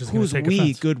at large is going Who's to take we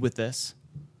offense. good with this?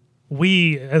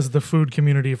 We, as the food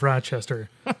community of Rochester,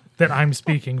 that I'm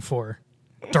speaking for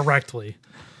directly.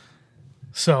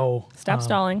 So Stop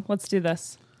stalling. Let's do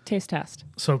this. Taste test.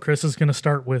 So Chris is going to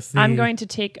start with the... I'm going to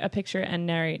take a picture and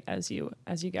narrate as you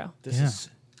go. This Yeah. is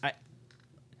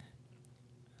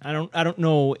I don't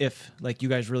know if like you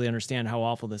guys really understand how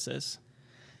awful this is.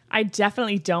 I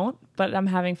definitely don't, but I'm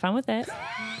having fun with it.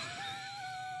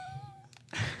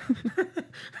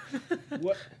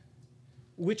 What?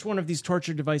 Which one of these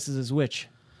torture devices is which?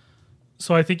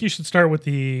 So I think you should start with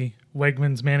the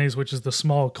Wegmans mayonnaise, which is the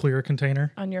small clear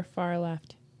container. On your far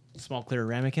left. Small clear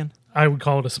ramekin? I would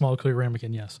call it a small clear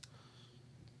ramekin, yes.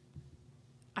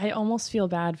 I almost feel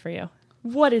bad for you.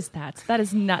 What is that? That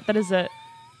is not. That is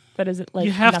like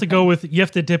You have to go with... You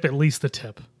have to dip at least the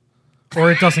tip,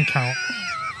 or it doesn't count.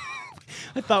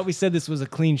 I thought we said this was a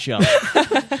clean show.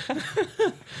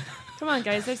 Come on,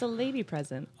 guys. There's a lady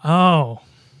present. Oh.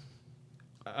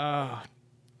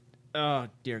 Oh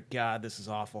dear God, this is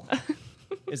awful.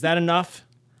 Is that enough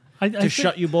I to think,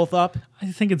 shut you both up?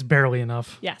 I think it's barely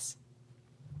enough. Yes.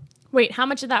 Wait, how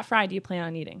much of that fry do you plan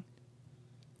on eating?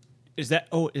 Does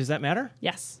that matter?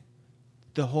 Yes.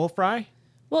 The whole fry?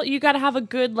 Well, you got to have a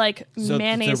good like So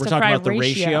mayonnaise we're to talking fry about the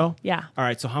ratio? Yeah. All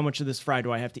right, so how much of this fry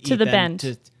do I have to eat? To the then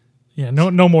bend. Yeah,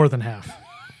 no more than half.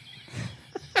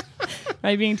 Am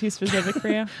I being too specific for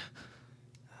you?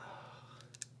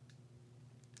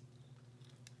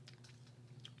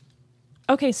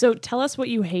 Okay, so tell us what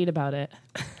you hate about it.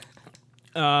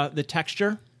 The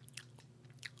texture,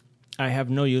 I have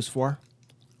no use for.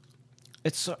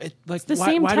 It's so like The why,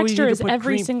 same why do we texture need to as put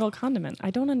every cream? single condiment.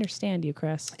 I don't understand you,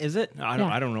 Chris. Is it? I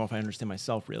Yeah. don't know if I understand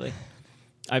myself really.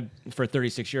 For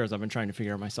 36 years I've been trying to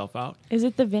figure myself out. Is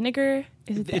it the vinegar?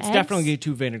 Is it the It's eggs? definitely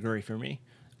too vinegary for me.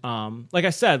 Like I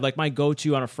said, like my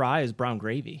go-to on a fry is brown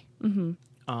gravy.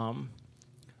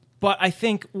 But I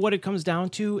think what it comes down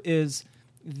to is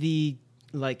the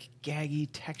like gaggy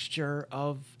texture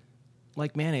of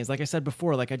like mayonnaise. Like I said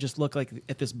before, like I just look like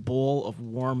at this bowl of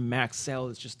warm mac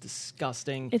salad. It's just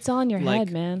disgusting. It's all in your Like,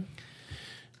 head, man.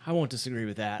 I won't disagree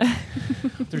with that.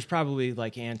 There's probably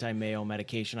like anti-mayo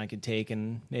medication I could take,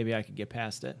 and maybe I could get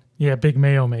past it. Yeah, Big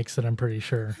Mayo makes it, I'm pretty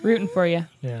sure. Rooting for you.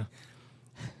 Yeah.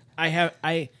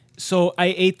 So I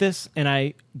ate this and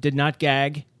I did not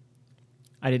gag.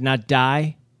 I did not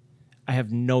die. I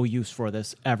have no use for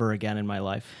this ever again in my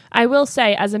life. I will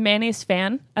say, as a mayonnaise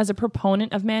fan, as a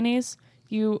proponent of mayonnaise,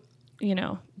 you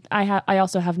know, I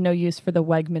also have no use for the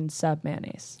Wegman sub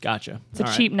mayonnaise. Gotcha. It's a All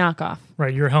right. cheap knockoff.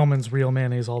 Right, your Hellman's real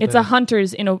mayonnaise all It's day. a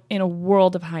Hunter's in a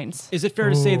world of Heinz. Is it fair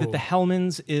to say that Ooh. the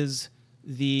Hellman's is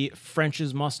the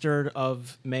French's mustard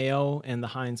of mayo and the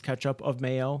Heinz ketchup of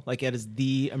mayo? Like it is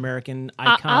the American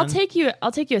icon? I'll take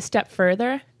you a step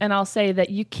further, and I'll say that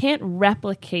you can't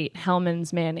replicate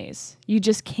Hellman's mayonnaise. You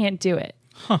just can't do it.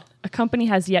 A company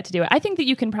has yet to do it. I think that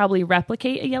you can probably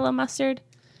replicate a yellow mustard,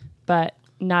 but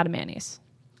not a mayonnaise.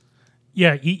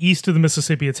 Yeah, east of the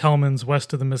Mississippi, it's Hellman's.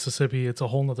 West of the Mississippi, it's a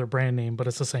whole nother brand name, but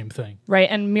it's the same thing. Right?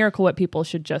 And Miracle Whip people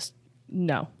should just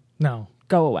no, No,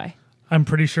 go away. I'm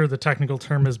pretty sure the technical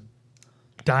term is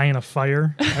die in a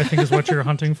fire, I think is what you're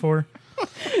hunting for.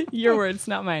 Your words,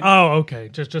 not mine. Oh, okay.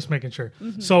 Just making sure.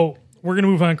 So we're going to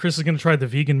move on. Chris is going to try the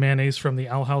vegan mayonnaise from the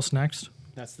Owl House next.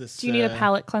 That's this. Do you need a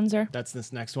palate cleanser? That's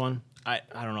this next one. I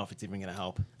don't know if it's even going to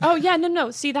help. Oh yeah,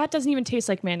 no. See, that doesn't even taste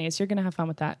like mayonnaise. You're gonna have fun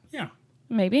with that. Yeah.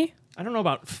 Maybe. I don't know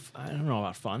about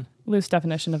fun. Loose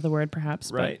definition of the word, perhaps.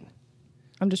 but Right.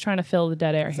 I'm just trying to fill the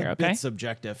dead air It's here. a Okay. bit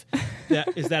subjective.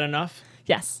 Is that enough?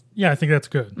 Yes. Yeah, I think that's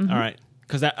good. All right.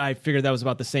 Because I figured that was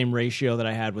about the same ratio that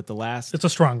I had with the last It's a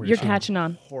strong ratio. You're catching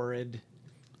on. horrid.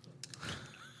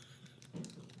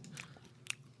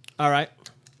 All right.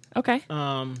 Okay.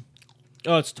 Oh,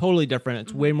 it's totally different.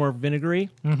 It's way more vinegary.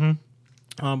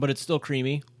 Mm-hmm. But it's still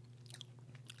creamy.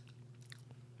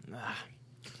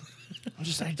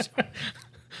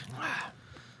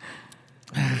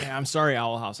 Yeah, I'm sorry,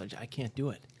 Owl House. I can't do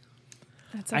it.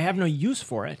 That's I have no use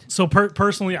for it. So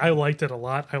personally, I liked it a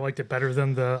lot. I liked it better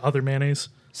than the other mayonnaise.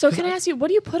 So can I ask you, what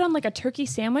do you put on like a turkey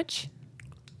sandwich?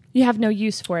 You have no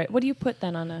use for it. What do you put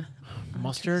then on a?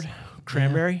 Mustard,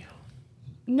 cranberry.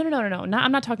 No.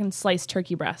 I'm not talking sliced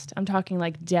turkey breast. I'm talking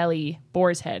like deli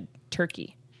boar's head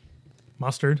turkey.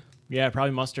 Mustard. Yeah,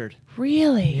 probably mustard.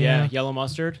 Really? Yeah, yellow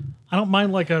mustard. I don't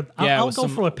mind like a. I'll with go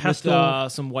for a pesto.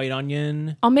 with, some white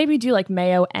onion. I'll maybe do like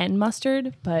mayo and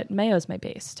mustard, but mayo's my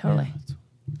base. Totally.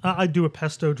 I do a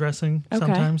pesto dressing Okay.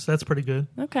 sometimes. That's pretty good.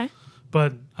 Okay.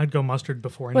 But I'd go mustard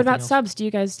before anything What about else. subs? Do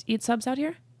you guys eat subs out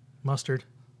here? Mustard.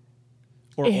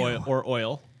 Or Ew.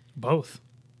 oil. Both.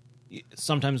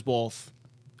 Sometimes both.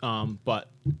 But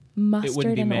Mustard it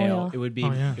wouldn't be and mayo. oil. It would be.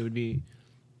 Oh, yeah. It would be.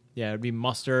 Yeah, it would be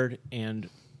mustard and.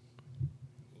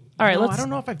 All right, No, let's. I don't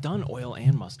know if I've done oil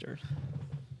and mustard.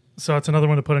 So that's another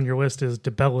one to put on your list is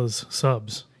DeBella's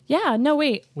subs, Yeah, no,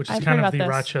 wait. which is I've kind heard of about the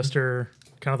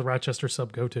this. Rochester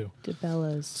sub go-to.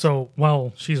 DeBella's. So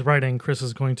while she's writing, Chris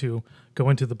is going to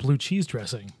go into the blue cheese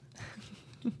dressing.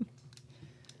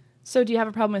 So do you have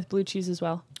a problem with blue cheese as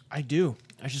well? I do.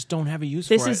 I just don't have a use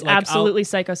This for it. is absolutely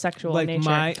psychosexual like in nature.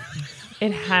 my.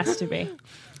 It has to be.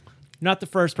 Not the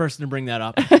first person to bring that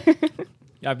up.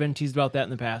 I've been teased about that in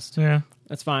the past. Yeah.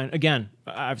 That's fine. Again,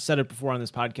 I've said it before on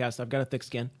this podcast. I've got a thick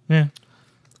skin. Yeah.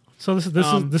 So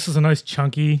this is a nice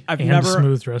chunky I've and never-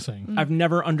 smooth dressing. I've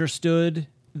never understood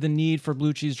the need for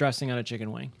blue cheese dressing on a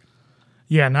chicken wing.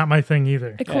 Yeah, not my thing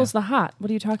either. It cools the hot. What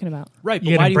are you talking about? Right,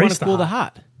 You but gotta why do you want embrace to the cool the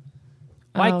hot. hot?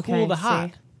 Why Oh, okay, cool the hot?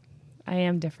 see. I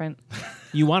am different.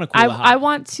 You want to cool the hot.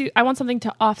 I want something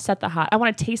to offset the hot. I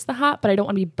want to taste the hot, but I don't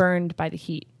want to be burned by the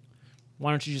heat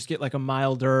Why don't you just get like a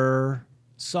milder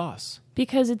sauce?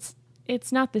 because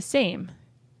it's not the same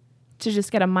to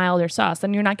just get a milder sauce.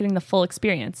 Then you're not getting the full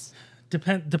experience.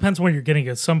 Depends where you're getting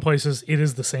it. Some places it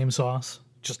is the same sauce,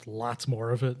 just lots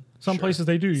more of it. Some places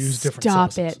they do use different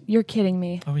Stop sauces. it. You're kidding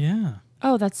me. Oh yeah.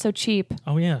 Oh, that's so cheap.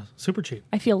 Oh yeah. Super cheap.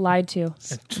 I feel lied to.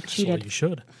 So Cheated. you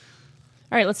should.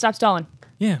 All right, let's stop stalling.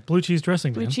 Yeah, blue cheese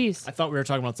dressing. Blue man. cheese. I thought we were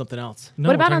talking about something else. No,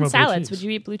 What we're about talking on blue salads? cheese. Would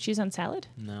you eat blue cheese on salad?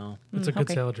 No. It's a good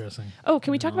okay. salad dressing. Oh,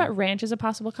 can we talk about ranch as a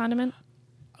possible condiment?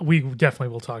 We definitely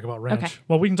will talk about ranch. Okay.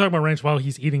 Well, we can talk about ranch while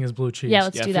he's eating his blue cheese. Yeah,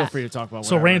 let's Yeah, do feel that. free to talk about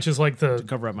So whatever. ranch is like the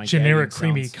cover up my generic gagging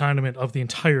creamy sounds. condiment of the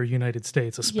entire United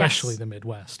States, especially Yes. the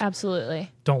Midwest.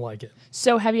 Absolutely. Don't like it.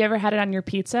 So, have you ever had it on your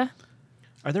pizza?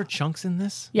 Are there chunks in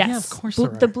this? Yes. Yeah, of course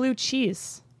there are. The blue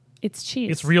cheese. It's cheese.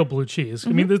 It's real blue cheese.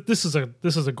 I mean, this is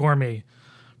a gourmet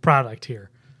product here.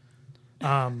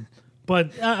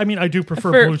 But I mean, I do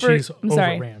prefer blue cheese I'm over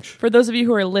sorry. ranch. For those of you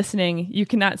who are listening, you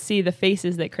cannot see the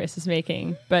faces that Chris is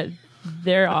making, but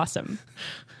they're awesome.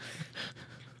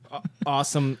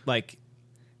 Awesome, like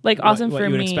Awesome what for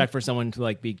you would me. expect for someone to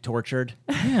like be tortured.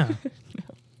 Yeah,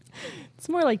 It's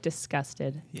more like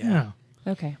disgusted. yeah.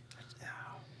 Okay.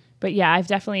 But yeah, I've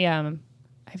definitely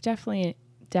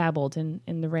dabbled in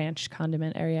the ranch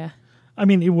condiment area. I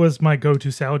mean, it was my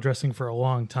go-to salad dressing for a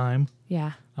long time.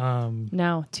 Yeah.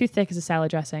 No, too thick is a salad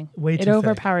dressing. Way It too thick.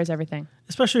 overpowers everything.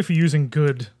 Especially if you're using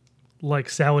good, like,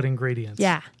 salad ingredients.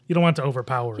 Yeah. You don't want to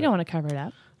overpower You it. don't want to cover it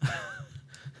up.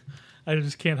 I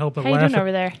just can't help but How you laugh. doing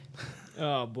over there?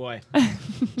 Oh boy.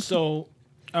 So,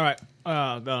 all right.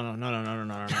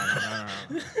 No.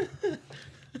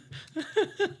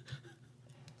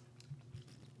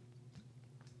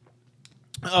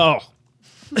 Oh,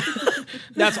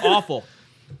 that's awful.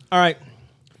 All right.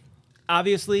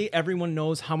 Obviously, everyone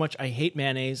knows how much I hate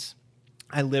mayonnaise.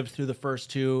 I lived through the first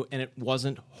two, and it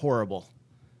wasn't horrible.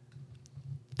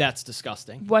 That's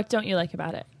disgusting. What don't you like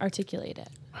about it? Articulate it.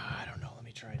 I don't know. Let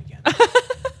me try it again.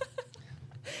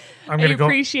 I'm I going to go.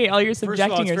 appreciate all you're First of all,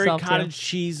 subjecting it's very yourself cottage to.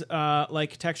 cheese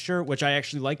like texture, which I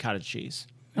actually like cottage cheese.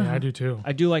 Yeah, I do too.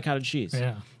 I do like cottage cheese.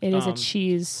 Yeah. It is a Um,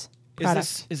 cheese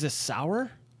product. Is this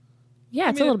sour? Yeah,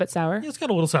 it's mean, a little bit sour. Yeah, it's got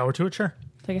a little sour to it, sure.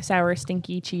 It's like a sour,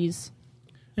 stinky cheese.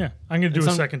 Yeah, I'm going to do And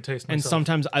a some- second taste myself. And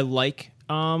sometimes I like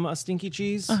a stinky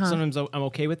cheese. Sometimes I'm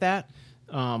okay with that.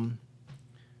 What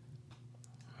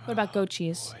about goat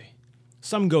cheese?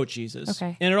 Some goat cheeses.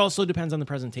 Okay. And it also depends on the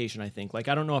presentation, I think. Like,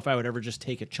 I don't know if I would ever just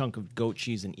take a chunk of goat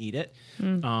cheese and eat it.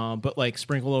 But, like,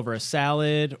 sprinkle over a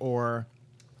salad or,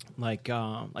 like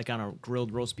on a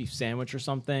grilled roast beef sandwich or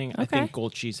something. I Okay. think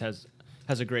goat cheese has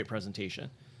a great presentation.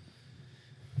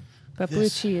 But blue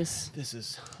This- cheese, This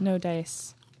is... no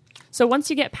dice. So once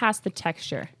you get past the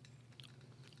texture,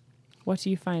 what do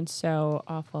you find so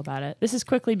awful about it? This is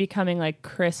quickly becoming like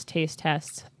Chris taste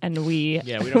tests, and we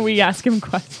Yeah, we don't- we ask him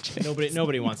questions.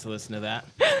 Nobody wants to listen to that.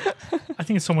 I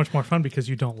think it's so much more fun because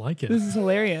you don't like it. This is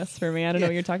hilarious for me. I don't know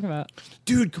what you're talking about.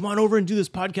 Dude, come on over and do this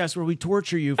podcast where we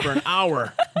torture you for an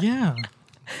hour. Yeah.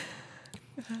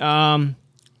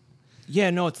 Yeah,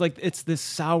 no, it's this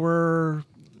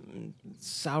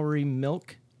soury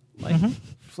milk like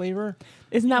flavor.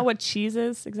 Isn't that what cheese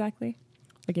is exactly?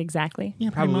 Like exactly? Yeah,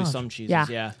 pretty Probably much. some cheeses, Yeah.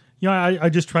 yeah. You know, I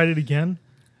just tried it again.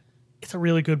 It's a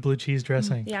really good blue cheese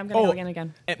dressing. Yeah, I'm gonna go Oh.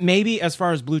 again. Maybe as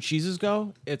far as blue cheeses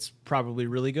go, it's probably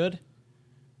really good.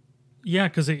 Yeah,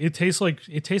 because it tastes like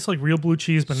real blue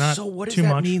cheese, but not So what does too that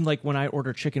much. mean? Like when I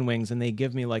order chicken wings and they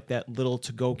give me like that little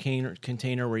to-go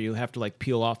container where you have to like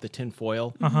peel off the tin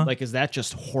foil. Like, is that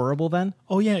just horrible then?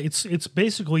 Oh yeah, it's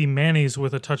basically mayonnaise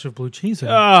with a touch of blue cheese in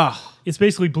it. Ugh. It's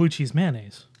basically blue cheese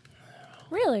mayonnaise.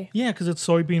 Really? Yeah, because it's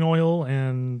soybean oil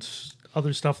and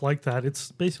other stuff like that.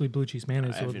 It's basically blue cheese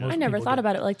mayonnaise. I've- what most I never people thought do.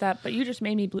 about it like that, but you just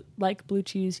made me like blue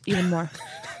cheese even more.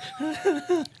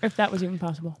 If that was even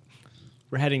possible.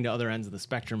 We're heading to other ends of the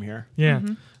spectrum here. Yeah.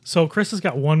 Mm-hmm. So Chris has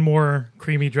got one more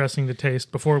creamy dressing to taste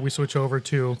before we switch over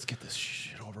to Let's get this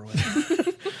shit over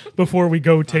with. before we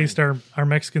go taste our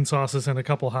Mexican sauces and a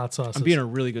couple hot sauces. I'm being a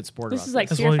really good sport This about is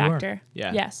like As Fear well you are. Factor.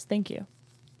 Yeah. Yes, thank you.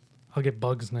 I'll get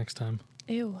bugs next time.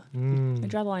 Ew. I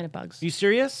draw the line of bugs. You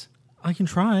serious? I can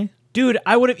try. Dude,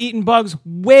 I would have eaten bugs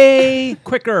way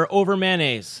quicker over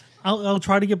mayonnaise. I'll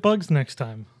try to get bugs next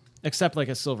time. Except like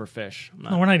a silverfish.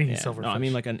 No, we're not eating No, I silverfish.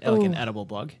 mean like an Ooh. edible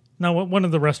bug. No, one of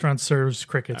the restaurants serves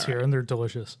crickets here, and they're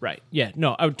delicious. Right. Yeah.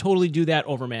 No, I would totally do that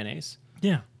over mayonnaise.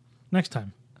 Yeah, next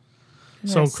time. I'm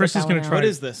So gonna Chris sit is that going one to out. try. What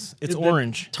is this? It's the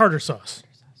orange, tartar sauce.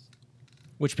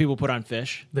 which people put on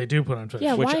fish, They do put on fish.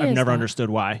 Yeah, which why I've is never that? understood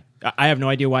why. I have no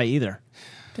idea why either.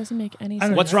 Doesn't make any don't-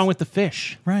 sense. What's wrong with the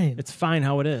fish? Right. It's fine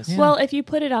how it is. Yeah. Well, if you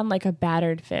put it on like a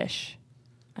battered fish,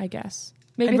 I guess.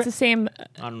 Maybe it's the same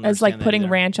I don't as like understand that putting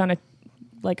either. ranch on a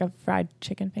fried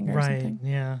chicken finger or right. something.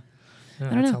 Yeah. don't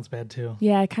That know. sounds bad too.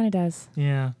 Yeah, it kind of does.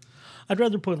 Yeah. I'd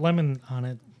rather put lemon on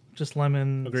it. Just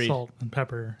lemon, Agreed. salt, and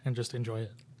pepper, and just enjoy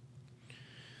it.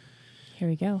 Here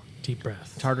we go. Deep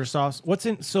breath. Tartar sauce. What's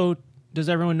in? So does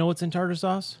everyone know what's in tartar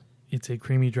sauce? It's a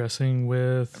creamy dressing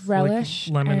with Relish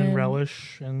like lemon and and-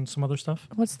 relish and some other stuff.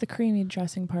 What's the creamy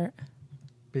dressing part?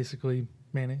 Basically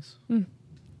mayonnaise.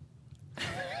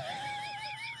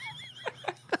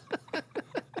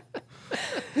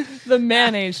 The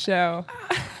mayonnaise show.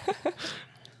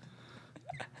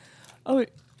 Oh,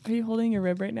 are you holding your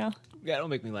rib right now? Yeah, don't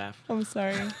make me laugh. I'm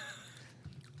sorry.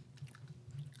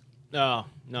 Oh,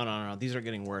 no. These are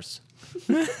getting worse.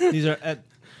 These are.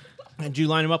 Did you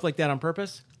line them up like that on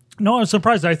purpose? No, I was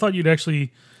surprised. I thought you'd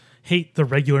actually hate the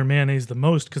regular mayonnaise the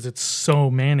most because it's so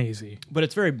mayonnaisey. But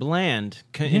it's very bland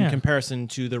in comparison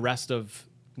to the rest of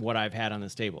what I've had on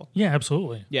this table. Yeah,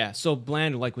 absolutely. Yeah, so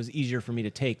bland was easier for me to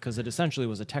take because it essentially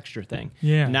was a texture thing.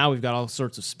 Yeah. Now we've got all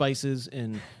sorts of spices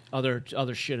and other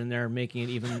shit in there, making it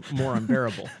even more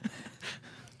unbearable.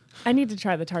 I need to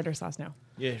try the tartar sauce now.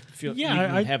 Yeah, you Yeah,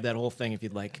 can I- have that whole thing if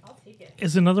you'd like.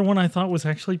 Is another one I thought was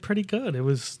actually pretty good. It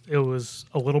was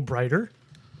a little brighter.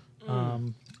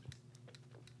 I'm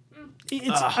Thank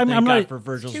God not for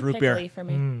Virgil's Too root beer. pickly for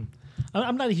me.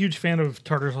 I'm not a huge fan of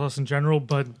tartar sauce in general,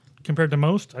 but compared to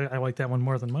most, I like that one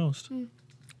more than most.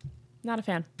 Not a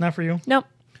fan. Not for you? Nope.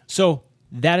 So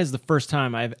that is the first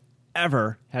time I've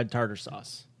ever had tartar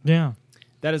sauce. Yeah.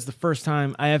 That is the first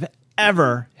time I have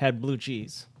ever had blue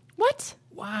cheese. What?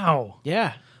 Wow.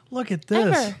 Yeah. Look at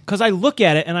this. Ever? Because I look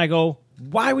at it and I go,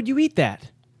 why would you eat that?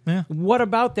 Yeah. What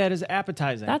about that is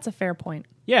appetizing? That's a fair point.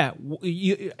 Yeah,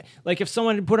 like if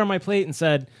someone had put on my plate and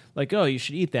said, like, "Oh, you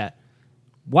should eat that,"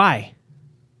 why?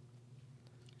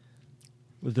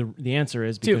 Well, the answer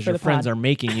is Do it because for your the friends pod. are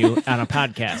making you on a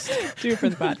podcast. Do it for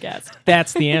the podcast.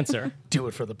 That's the answer. Do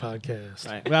it for the podcast.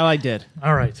 Right. Well, I did.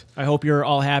 All right. I hope you're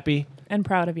all happy. And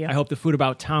proud of you. I hope the Food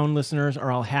About Town listeners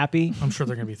are all happy. I'm sure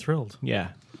they're going to be thrilled. Yeah.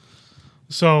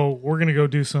 So we're going to go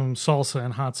do some salsa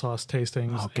and hot sauce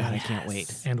tastings. Oh God, I can't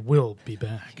wait. And we'll be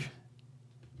back.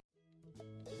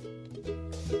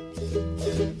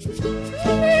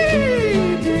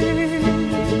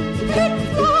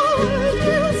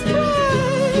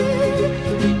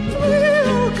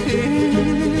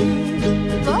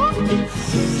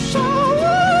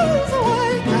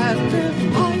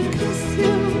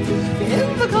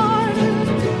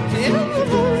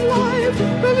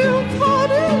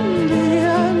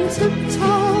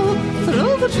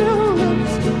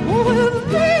 Tulips with me.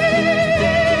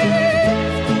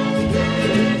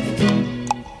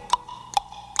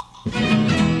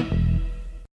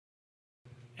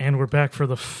 And we're back for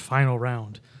the final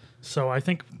round. So I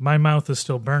think my mouth is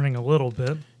still burning a little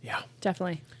bit. Yeah.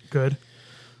 Definitely. Good.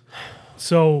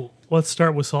 So let's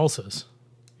start with salsas.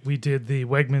 We did the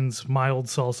Wegmans mild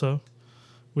salsa,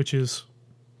 which is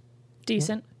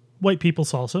Decent. white people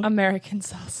salsa. American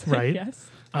sauce. Right. Yes.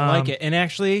 I like it. And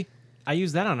actually, I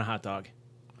use that on a hot dog.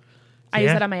 I use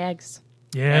Yeah. that on my eggs.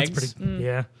 Yeah, it's Eggs? pretty.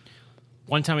 Yeah.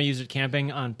 One time I used it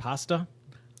camping on pasta.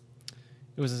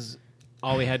 It was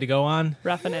all we had to go on.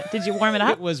 Roughing it. Did you warm it It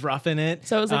up? was roughing it.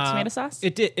 So it was like tomato sauce?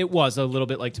 It did. It was a little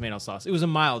bit like tomato sauce. It was a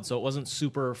mild, so it wasn't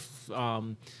super,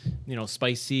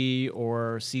 spicy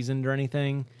or seasoned or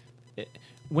anything.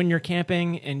 When you're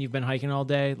camping and you've been hiking all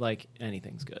day, like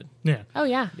anything's good. Yeah. Oh,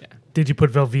 yeah. Yeah. Did you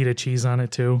put Velveeta cheese on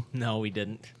it too? No, we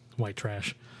didn't. White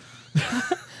trash.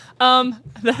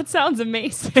 That sounds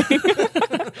amazing. We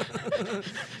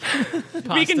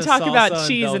can Pasta, talk about salsa, and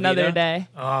cheese another Velveeta. day.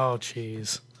 Oh,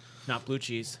 cheese. Not blue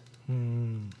cheese.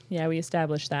 Yeah, we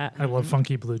established that. I love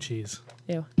funky blue cheese.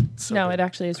 Ew. So No, good. it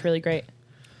actually is really great.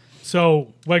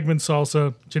 So Wegmans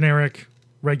salsa, generic,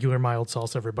 regular mild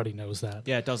salsa. Everybody knows that.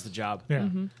 Yeah, it does the job. Yeah.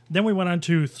 Then we went on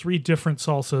to 3 different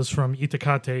salsas from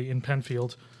Itacate in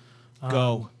Penfield.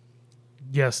 Go.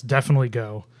 Yes, definitely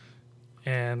go.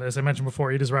 And as I mentioned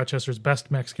before, it is Rochester's best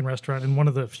Mexican restaurant and one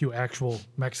of the few actual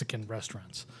Mexican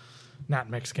restaurants. Not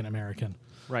Mexican-American.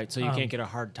 Right, so you can't get a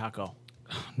hard taco.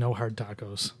 No hard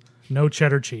tacos. No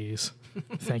cheddar cheese.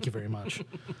 Thank you very much.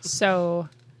 So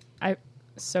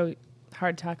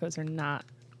hard tacos are not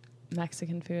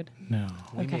Mexican food. No.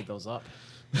 We Okay. made those up.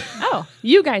 Oh,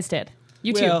 you guys did.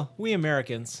 You too. Well, we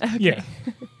Americans. Yeah.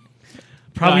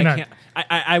 Probably No, I not. can't-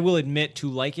 I will admit to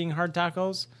liking hard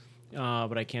tacos,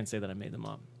 but I can't say that I made them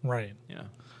up. Right. Yeah,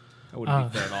 that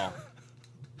wouldn't be fair at all.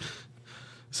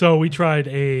 So we tried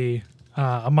a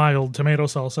mild tomato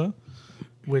salsa,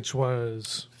 which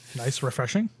was nice,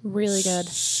 refreshing. Really good.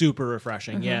 Super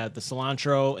refreshing. Yeah, the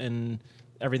cilantro and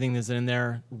everything that's in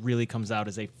there really comes out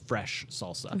as a fresh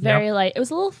salsa. Very light. It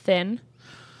was a little thin,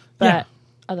 but Yeah.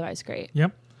 otherwise great.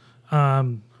 Yep.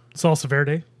 Salsa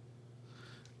verde,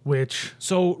 which,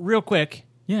 So, real quick,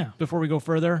 yeah. before we go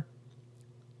further,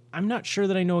 I'm not sure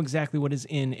that I know exactly what is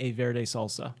in a verde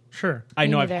salsa. Sure. I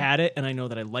Me know I've neither. had it, and I know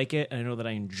that I like it, and I know that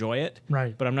I enjoy it.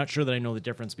 Right. But I'm not sure that I know the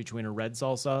difference between a red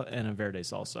salsa and a verde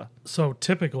salsa. So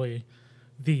typically,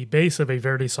 the base of a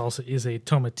verde salsa is a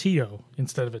tomatillo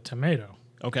instead of a tomato.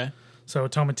 Okay. So a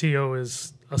tomatillo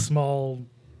is a small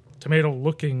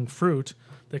tomato-looking fruit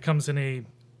that comes in a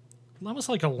almost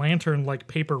like a lantern, like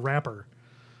paper wrapper.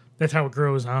 That's how it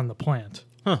grows on the plant.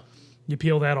 Huh. You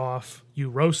peel that off, you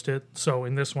roast it. So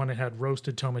in this one, it had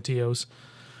roasted tomatillos.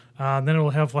 Then it'll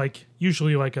have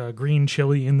usually a green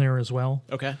chili in there as well.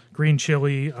 Okay. Green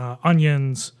chili,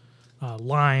 onions,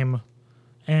 lime,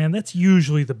 and that's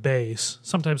usually the base.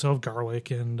 Sometimes I'll have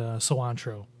garlic and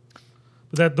cilantro.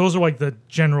 But those are the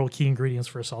general key ingredients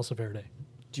for a salsa verde.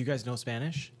 Do you guys know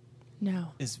Spanish? No.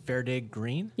 Is verde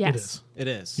green? Yes. It is. It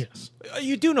is. Yes.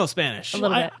 You do know Spanish. A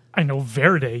little bit. I know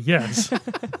verde, yes.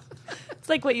 It's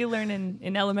like what you learn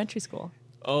in elementary school.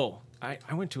 Oh, I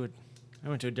went to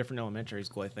a different elementary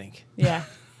school, I think. Yeah.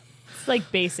 It's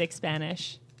like basic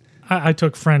Spanish. I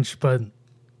took French, but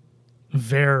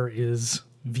ver is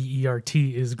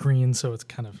V-E-R-T is green, so it's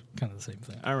kind of the same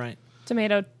thing. All right.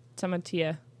 Tomato,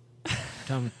 tomatia.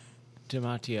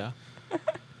 Tomatia.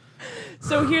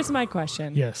 So here's my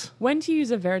question. Yes. When do you use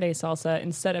a verde salsa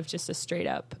instead of just a straight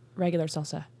up regular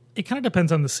salsa? It kind of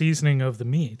depends on the seasoning of the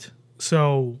meat.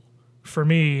 So for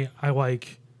me, I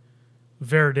like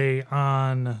verde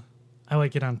I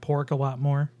like it on pork a lot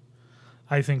more.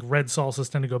 I think red salsas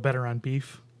tend to go better on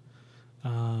beef.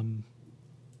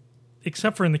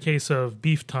 Except for in the case of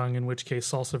beef tongue, in which case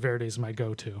salsa verde is my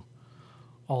go-to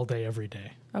all day, every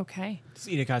day. Okay. Does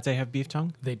Itacate have beef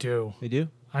tongue? They do. They do?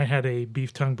 I had a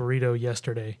beef tongue burrito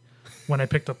yesterday when I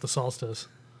picked up the salsas.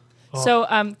 Oh. So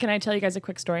can I tell you guys a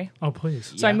quick story? Oh,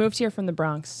 please. So I Yeah. moved here from the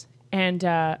Bronx. And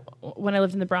when I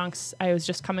lived in the Bronx, I was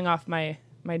just coming off my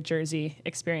Jersey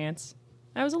experience.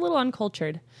 I was a little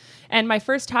uncultured. And my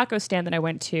first taco stand that I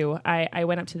went to, I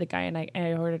went up to the guy and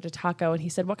I ordered a taco. And he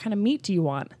said, "What kind of meat do you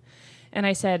want?" And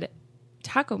I said,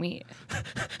 "Taco meat.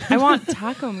 I want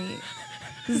taco meat."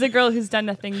 This is a girl who's done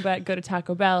nothing but go to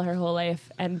Taco Bell her whole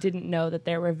life and didn't know that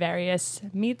there were various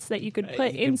meats that you could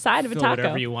put You can inside of a fill taco.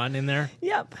 whatever you want in there.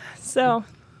 Yep. So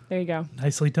there you go.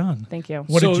 Nicely done. Thank you.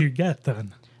 What So- did you get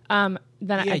then? Then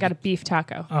Yeah, I got you- a beef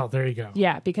taco. Oh, there you go.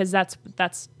 Yeah, because that's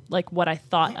like what I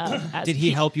thought of. As Did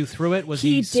he help you through it? Was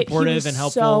he He supportive was and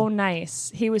helpful? So nice.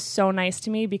 He was so nice to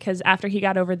me because after he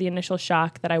got over the initial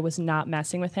shock that I was not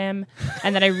messing with him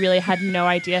and that I really had no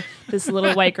idea this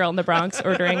little white girl in the Bronx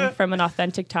ordering from an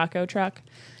authentic taco truck.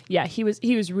 Yeah, he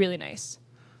was really nice.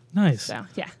 Nice. So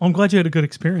yeah. Well, I'm glad you had a good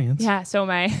experience. Yeah, so am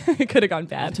I. It could have gone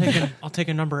bad. I'll take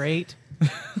a number 8.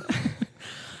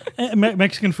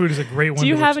 Mexican food is a great one. Do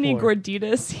you to have any explore.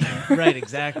 gorditas? Right,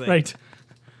 exactly. Right.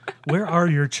 Where are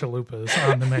your chalupas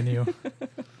on the menu?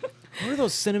 What are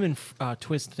those cinnamon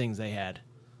twist things they had?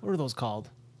 What are those called?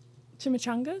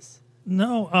 Chimichangas?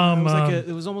 No,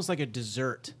 It was almost like a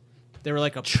dessert. They were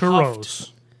like a churros.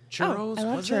 puffed- Churros? I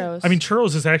love was churros. I mean,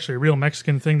 churros is actually a real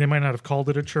Mexican thing. They might not have called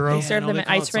it a churro. Yeah. serve no, them they at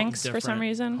call it ice something rinks for some different.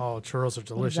 reason. Oh, churros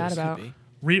are What is that delicious. about? Could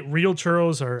be. Real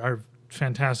churros are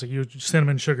fantastic. You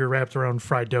cinnamon sugar wrapped around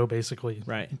fried dough, basically.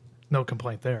 Right. No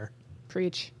complaint there.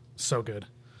 Preach. So good.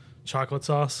 Chocolate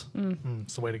sauce.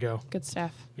 It's the way to go. Good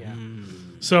stuff. Yeah.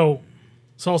 So,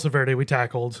 salsa verde we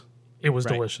tackled. It was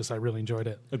Right. delicious. I really enjoyed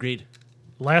it. Agreed.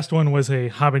 Last one was a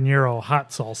habanero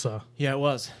hot salsa. Yeah, it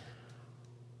was.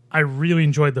 I really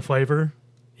enjoyed the flavor.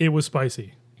 It was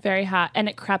spicy. Very hot. And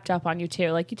it crept up on you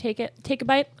too. Like you take a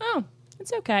bite, oh,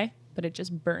 it's okay. But it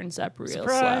just burns up real slow.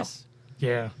 Surprise.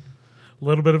 Yeah. A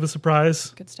little bit of a surprise.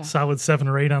 Good stuff. Solid 7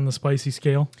 or 8 on the spicy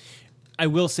scale. I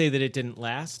will say that it didn't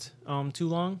last too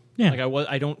long. Yeah. Like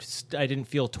I didn't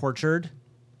feel tortured.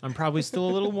 I'm probably still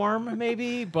a little warm,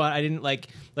 maybe, but I didn't like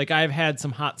I've had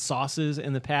some hot sauces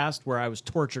in the past where I was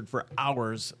tortured for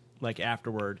hours, like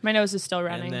afterward. My nose is still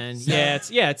running. And then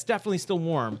it's definitely still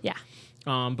warm. Yeah.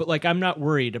 But like I'm not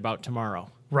worried about tomorrow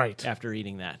Right. after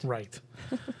eating that. Right.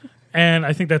 And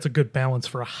I think that's a good balance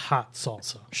for a hot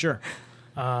salsa. Sure.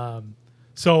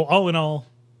 So, all in all,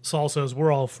 salsas,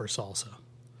 we're all for salsa.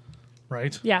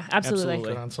 Right? Yeah, absolutely.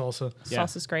 Absolutely. Good on salsa. Yeah.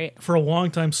 Sauce is great. For a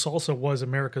long time, salsa was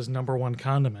America's #1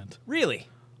 condiment Really?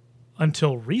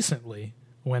 until recently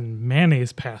when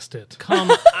mayonnaise passed it.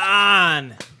 Come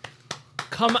on.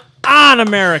 Come on,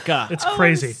 America. It's I'm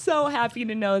crazy. so happy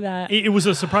to know that. It was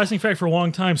a surprising fact for a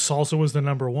long time. Salsa was the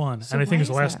 #1, and I think why it's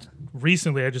the is last. that?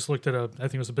 Recently, I just looked at I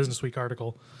think it was a Business Week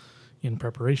article in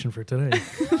preparation for today,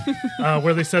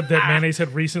 where they said that mayonnaise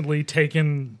had recently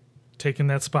taken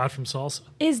that spot from salsa,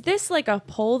 Is this like a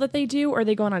poll that they do, or are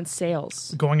they going on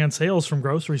sales? going on sales from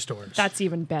grocery stores. That's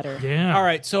even better. yeah. All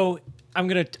right, so I'm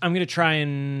gonna try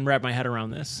and wrap my head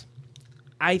around this.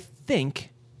 I think,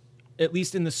 at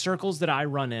least in the circles that I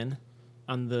run in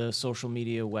on the social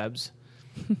media webs,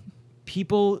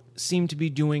 people seem to be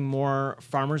doing more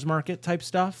farmers market type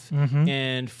stuff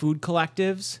and food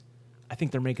collectives. I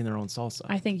think they're making their own salsa.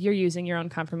 I think you're using your own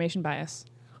confirmation bias.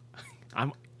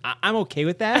 I'm okay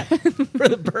with that for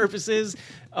the purposes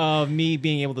of me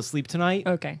being able to sleep tonight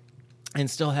Okay. and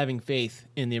still having faith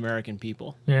in the American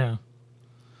people. Yeah.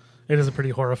 It is a pretty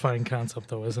horrifying concept,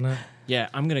 though, isn't it? Yeah,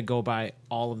 I'm going to go buy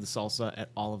all of the salsa at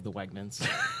all of the Wegmans.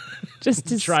 Just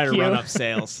to Try to skew. run up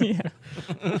sales. Yeah.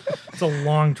 It's a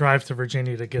long drive to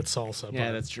Virginia to get salsa. Yeah,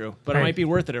 but that's true. But Right. it might be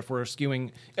worth it if we're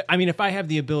skewing. I mean, if I have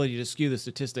the ability to skew the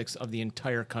statistics of the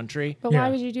entire country, But Yeah.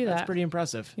 why would you do that? that's pretty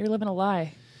impressive. You're living a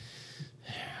lie.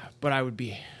 But I would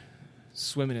be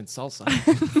swimming in salsa.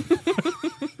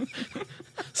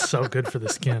 so good for the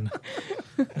skin.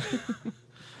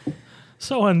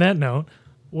 So on that note,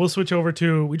 we'll switch over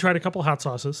to, we tried a couple hot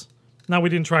sauces. Now, we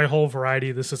didn't try a whole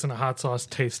variety. This isn't a hot sauce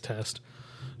taste test.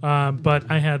 But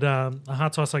I had a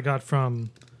hot sauce I got from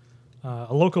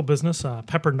a local business,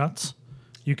 Pepper Nuts.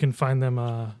 You can find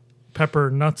them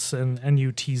peppernuts and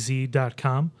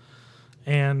nutz.com.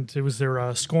 And it was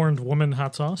their Scorned Woman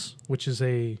hot sauce, which is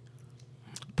a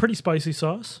pretty spicy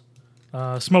sauce.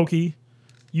 Smoky.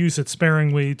 Use it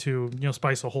sparingly to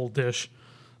spice a whole dish.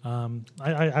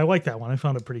 I like that one. I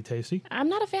found it pretty tasty. I'm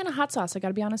not a fan of hot sauce. I got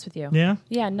to be honest with you. Yeah?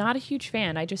 Yeah, not a huge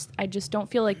fan. I just don't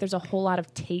feel like there's a whole lot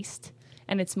of taste,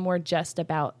 and it's more just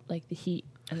about like the heat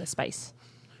and the spice.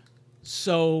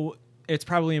 So it's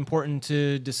probably important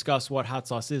to discuss what hot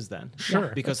sauce is then.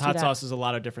 Sure. Because Let's do hot that. sauce is a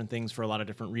lot of different things for a lot of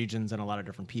different regions and a lot of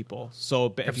different people. So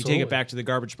if you take Absolutely. it back to the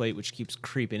garbage plate, which keeps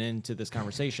creeping into this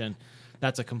conversation,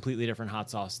 that's a completely different hot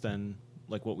sauce than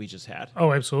like what we just had.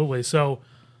 Oh, absolutely. So,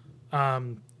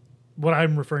 what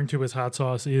I'm referring to as hot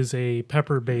sauce is a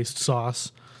pepper-based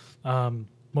sauce.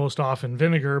 Most often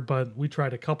vinegar, but we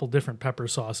tried a couple different pepper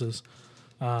sauces.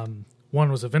 One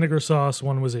was a vinegar sauce.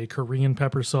 One was a Korean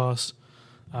pepper sauce.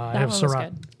 I have one was Sriracha.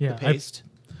 good. Yeah, Paste.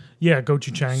 yeah,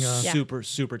 gochujang. Yeah. Super,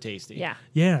 super tasty. Yeah.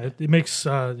 Yeah, it makes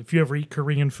if you ever eat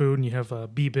Korean food and you have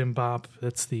bibimbap,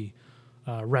 that's the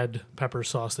red pepper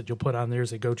sauce that you'll put on there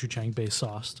is a gochujang based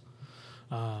sauce,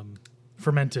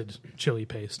 fermented chili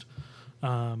paste.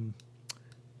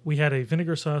 We had a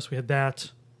vinegar sauce. We had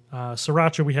that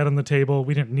sriracha. We had on the table.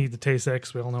 We didn't need to taste that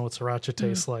because we all know what sriracha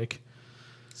tastes like.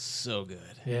 So good.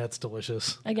 Yeah, it's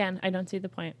delicious. Again, I don't see the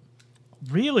point.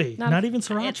 Really, not even It's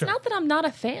sriracha. not that I'm not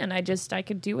a fan. I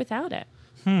could do without it.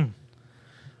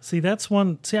 See, that's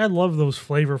one. See, I love those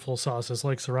flavorful sauces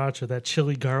like sriracha. That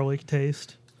chili garlic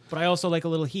taste. But I also like a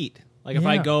little heat. Like if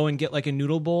I Yeah. go and get like a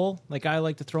noodle bowl, like I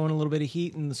like to throw in a little bit of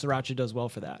heat, and the sriracha does well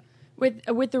for that.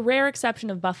 With the rare exception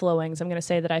of buffalo wings, I'm going to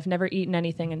say that I've never eaten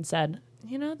anything and said,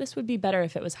 this would be better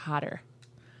if it was hotter.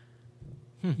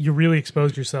 You really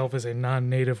exposed yourself as a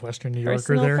non-native Western New Yorker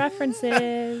Personal there.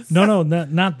 preferences. No,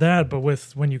 not that. But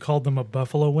when you called them a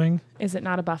buffalo wing, Is it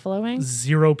not a buffalo wing?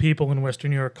 0 people in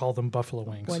Western New York call them buffalo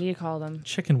wings. What do you call them?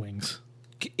 Chicken wings.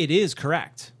 It is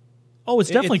correct. Oh, it's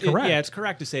definitely It- correct. yeah, it's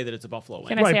correct to say that it's a buffalo wing.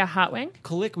 Can I Right. say a hot wing?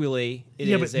 Colloquially, it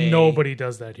yeah, is but a nobody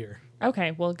does that here.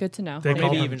 Okay, well, good to know. They Or call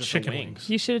maybe them even just a chicken wing. wings.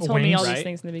 You should have told me all Wings, these right?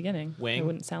 things in the beginning. Wing. I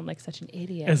wouldn't sound like such an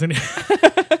idiot. As an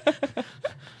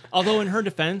Although in her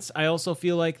defense, I also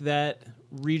feel like that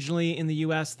regionally in the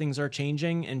U.S. things are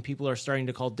changing, and people are starting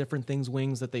to call different things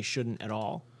wings that they shouldn't at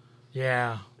all.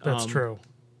 yeah, that's true.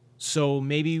 So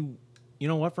maybe, you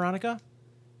know what, Veronica?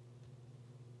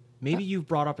 Maybe you've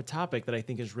brought up a topic that I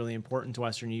think is really important to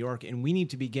Western New York, and we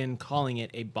need to begin calling it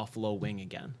a buffalo wing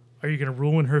again. Are you going to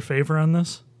rule in her favor on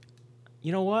this?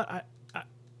 You know what?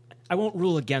 I won't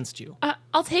rule against you.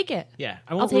 I'll take it. Yeah,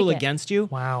 I won't take rule it. against you.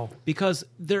 Wow. Because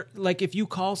they're like, if you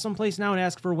call someplace now and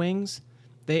ask for wings,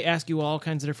 they ask you all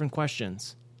kinds of different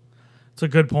questions. It's a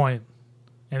good point.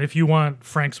 And if you want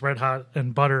Frank's Red Hot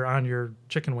and butter on your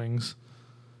chicken wings,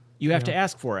 You have to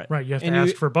ask for it. right, you have to And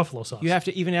ask for buffalo sauce. You have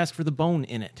to even ask for the bone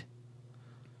in it.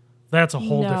 That's a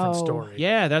whole different No. story.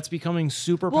 Yeah, that's becoming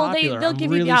super Well, popular. they'll I'm give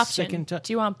really you the sick option. and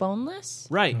Do you want boneless?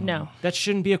 Right. No. That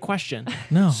shouldn't be a question.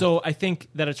 No. So I think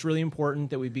that it's really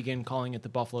important that we begin calling it the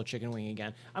buffalo chicken wing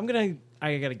again. I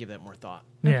gotta give that more thought.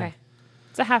 Yeah. Okay.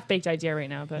 It's a half-baked idea right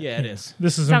now, but Yeah, it is.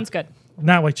 This is sounds good.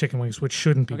 not like chicken wings, which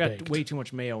shouldn't be I've got baked. way too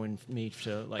much mayo in me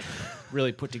to like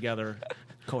really put together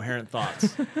coherent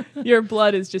thoughts. Your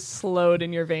blood is just slowed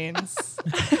in your veins.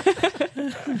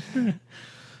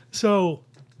 So,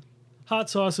 hot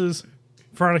sauces,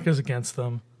 Veronica's against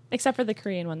them. Except for the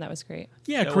Korean one, that was great.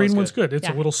 Yeah, That Korean was one's good. good. It's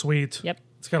a Yeah. little sweet. Yep.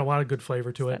 It's got a lot of good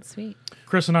flavor to it. That's sweet.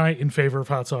 Chris and I in favor of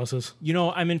hot sauces. You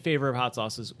know, I'm in favor of hot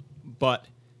sauces, but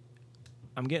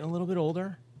I'm getting a little bit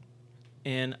older,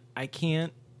 and I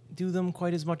can't do them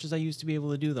quite as much as I used to be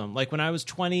able to do them. Like when I was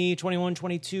 20, 21,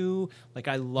 22, like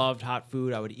I loved hot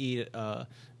food. I would eat a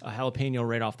jalapeno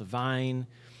right off the vine.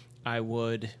 I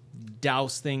would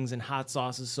douse things in hot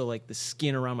sauces so like the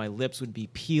skin around my lips would be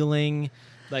peeling.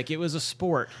 Like it was a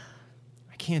sport.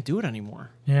 I can't do it anymore.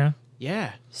 Yeah.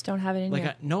 Yeah. Just don't have it in Like,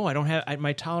 you. I don't have,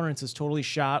 my tolerance is totally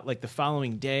shot. Like the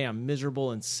following day, I'm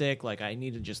miserable and sick. Like I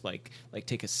need to just like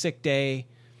take a sick day.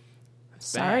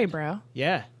 Sorry, bad. bro.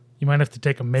 Yeah. You might have to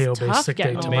take a mayo-based tough sick day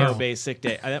getting tomorrow. Mayo-based sick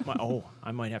day.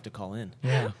 I might have to call in.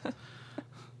 Yeah.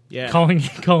 Yeah. Calling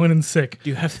in sick. Do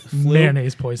you have the flu?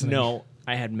 Mayonnaise poisoning. No,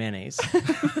 I had mayonnaise.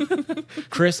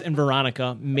 Chris and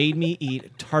Veronica made me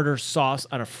eat tartar sauce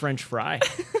on a French fry.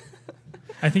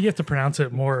 I think you have to pronounce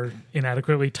it more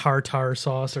inadequately. Tartar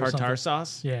sauce or Tartar something.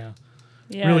 sauce? Yeah.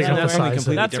 Yeah, Really that'll emphasize work. it.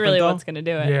 Completely That's different, really though? what's going to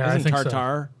do it. Yeah, I Isn't think so.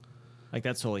 tartar? Like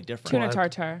that's totally different. Tuna Well,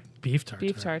 tartar. Beef tartar.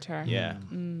 Beef tartar. Yeah.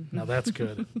 Now that's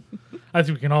good. I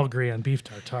think we can all agree on beef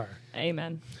tartar.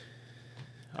 Amen.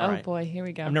 All oh right. boy, here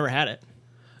we go. I've never had it.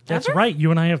 That's right.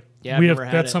 You and I have. Yeah, I've we have. never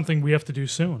had That's it. something we have to do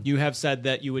soon. You have said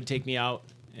that you would take me out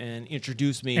and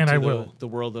introduce me And to I will. the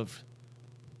world of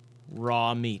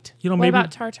raw meat. You know, What maybe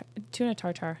about tuna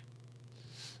tartar?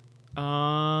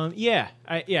 Yeah,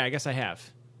 I guess I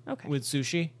have Okay. with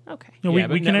sushi. Okay. you know, Yeah,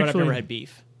 we but can I've actually. never had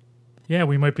beef. Yeah,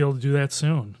 we might be able to do that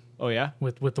soon Oh yeah.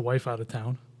 with the wife out of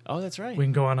town. Oh, that's right. We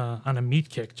can go on a meat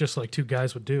kick, just like two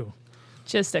guys would do.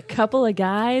 Just a couple of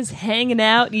guys hanging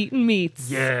out eating meats.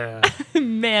 Yeah.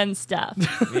 Man stuff.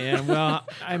 Yeah. Well,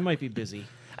 I might be busy.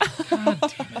 God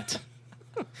damn it.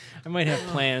 I might have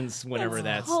plans whenever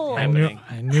that's whole- happening.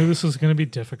 I knew this was going to be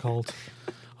difficult.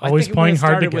 I Always think when playing it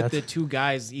hard to started get. with the two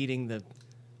guys eating the.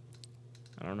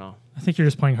 I don't know. I think you're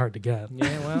just playing hard to get.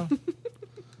 Yeah, well,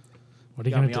 What are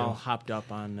you got going me to do? all hopped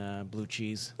up on blue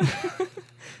cheese.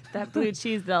 That blue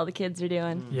cheese that all the kids are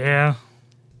doing. Yeah.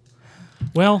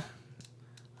 Well,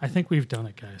 I think we've done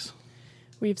it, guys.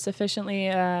 We've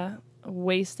sufficiently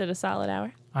wasted a solid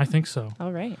hour. I think so.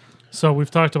 All right. So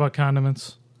we've talked about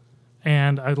condiments,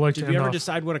 and I'd like Did to we end ever off.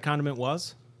 decide what a condiment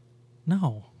was?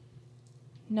 No.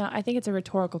 No, I think it's a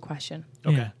rhetorical question.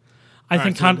 Okay. Yeah. I All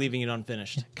think right, so we're leaving it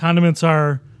unfinished. condiments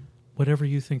are whatever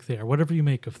you think they are, whatever you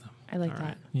make of them. I like All that.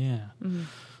 right. Yeah. Mm-hmm.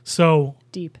 So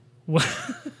Deep.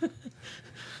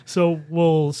 So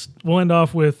we'll end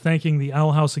off with thanking the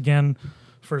Owl House again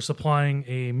for supplying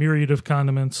a myriad of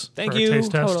condiments Thank for you. our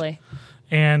taste test. Totally.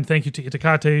 And thank you to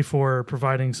Itakate for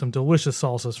providing some delicious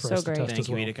salsas for So us to great. test Thank as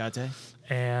you, well. Itakate.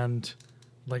 And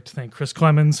I'd like to thank Chris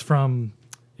Clemens from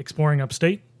Exploring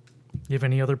Upstate. You have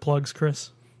any other plugs,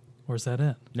 Chris? Or is that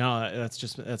it? No,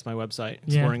 that's my website,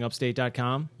 Yeah.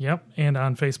 exploringupstate.com. Yep. And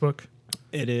on Facebook.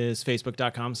 It is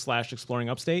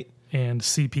facebook.com/exploringupstate And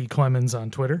CP Clemens on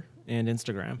Twitter. and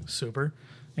Instagram. Super.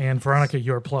 And Veronica,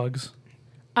 your plugs.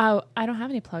 Oh, I don't have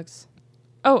any plugs.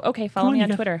 Oh, okay. Follow on, me you on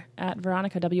got- Twitter at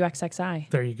VeronicaWXXI.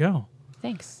 There you go.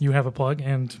 Thanks. You have a plug,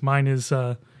 and mine is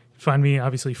find me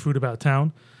obviously Food About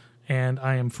Town, and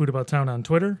I am Food About Town on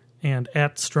Twitter and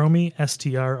at Stromie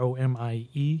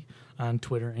STROMIE on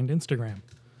Twitter and Instagram.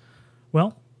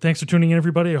 Well, thanks for tuning in,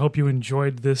 everybody. I hope you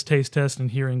enjoyed this taste test and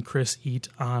hearing Chris eat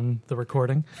on the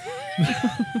recording.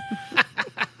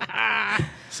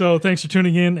 So thanks for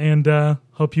tuning in, and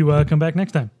hope you come back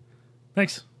next time.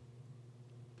 Thanks.